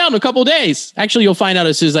 you'll find out in a couple of days. Actually, you'll find out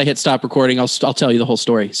as soon as I hit stop recording. I'll tell you the whole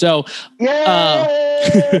story. So,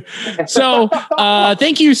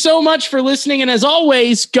 thank you so much for listening. And as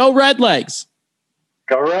always, go Redlegs.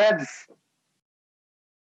 Go Reds.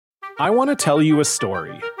 I want to tell you a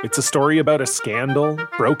story. It's a story about a scandal,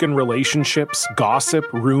 broken relationships,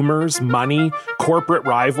 gossip, rumors, money, corporate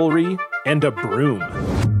rivalry, and a broom.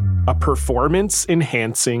 A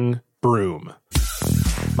performance-enhancing broom.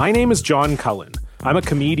 My name is John Cullen. I'm a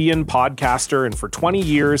comedian, podcaster, and for 20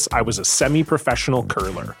 years, I was a semi-professional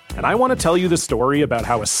curler. And I want to tell you the story about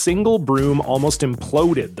how a single broom almost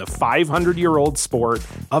imploded the 500-year-old sport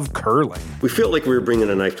of curling. We felt like we were bringing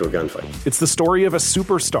a knife to a gunfight. It's the story of a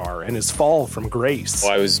superstar and his fall from grace.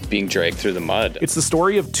 I was being dragged through the mud. It's the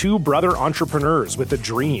story of two brother entrepreneurs with a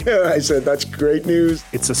dream. I said, that's great news.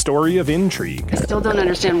 It's a story of intrigue. I still don't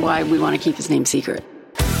understand why we want to keep his name secret.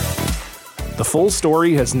 The full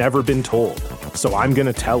story has never been told, so I'm going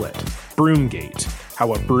to tell it. Broomgate,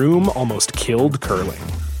 how a broom almost killed curling.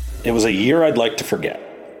 It was a year I'd like to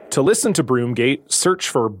forget. To listen to Broomgate, search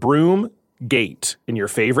for Broomgate in your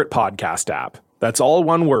favorite podcast app. That's all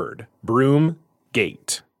one word,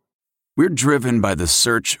 Broomgate. We're driven by the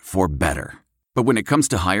search for better. But when it comes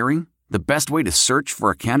to hiring, the best way to search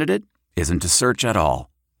for a candidate isn't to search at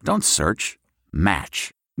all. Don't search,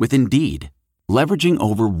 match with Indeed. Leveraging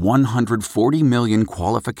over 140 million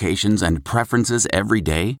qualifications and preferences every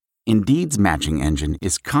day, Indeed's matching engine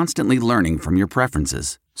is constantly learning from your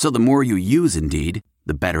preferences. So the more you use Indeed,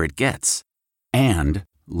 the better it gets. And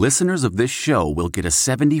listeners of this show will get a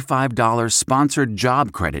 $75 sponsored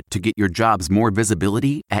job credit to get your jobs more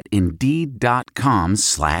visibility at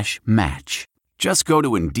Indeed.com/match. Just go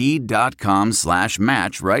to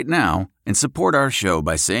Indeed.com/match right now and support our show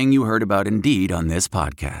by saying you heard about Indeed on this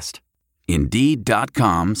podcast.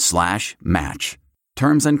 Indeed.com/match.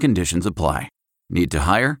 Terms and conditions apply. Need to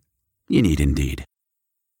hire? You need Indeed.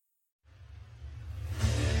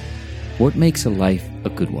 What makes a life a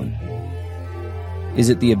good one? Is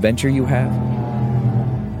it the adventure you have?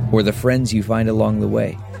 Or the friends you find along the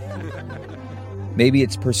way? Maybe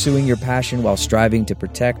it's pursuing your passion while striving to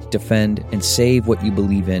protect, defend, and save what you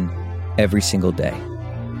believe in every single day.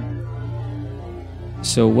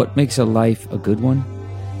 So what makes a life a good one?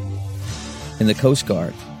 In the Coast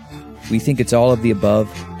Guard, we think it's all of the above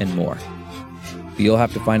and more. But you'll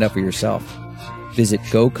have to find out for yourself. Visit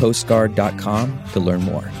gocoastguard.com to learn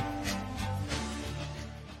more.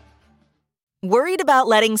 Worried about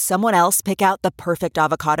letting someone else pick out the perfect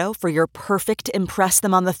avocado for your perfect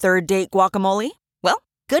impress-them-on-the-third-date guacamole? Well,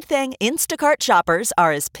 good thing Instacart shoppers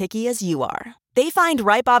are as picky as you are. They find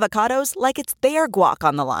ripe avocados like it's their guac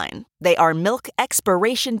on the line. They are milk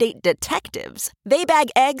expiration date detectives. They bag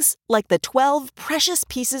eggs like the 12 precious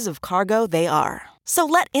pieces of cargo they are. So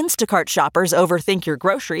let Instacart shoppers overthink your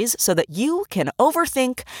groceries so that you can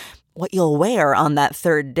overthink what you'll wear on that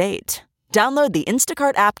third date. Download the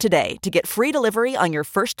Instacart app today to get free delivery on your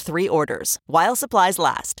first 3 orders, while supplies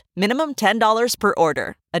last. Minimum $10 per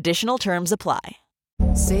order. Additional terms apply.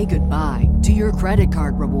 Say goodbye to your credit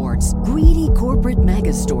card rewards. Greedy corporate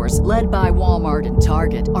mega stores, led by Walmart and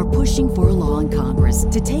Target, are pushing for a law in Congress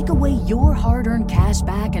to take away your hard-earned cash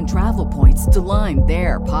back and travel points to line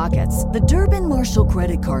their pockets. The Durbin-Marshall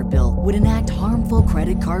credit card bill would enact harmful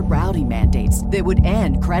credit card routing mandates that would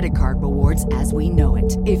end credit card rewards as we know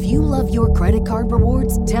it. If you love your credit card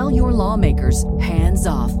rewards, tell your lawmakers, hands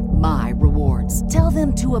off my rewards. Tell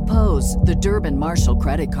them to oppose the Durbin-Marshall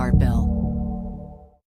credit card bill.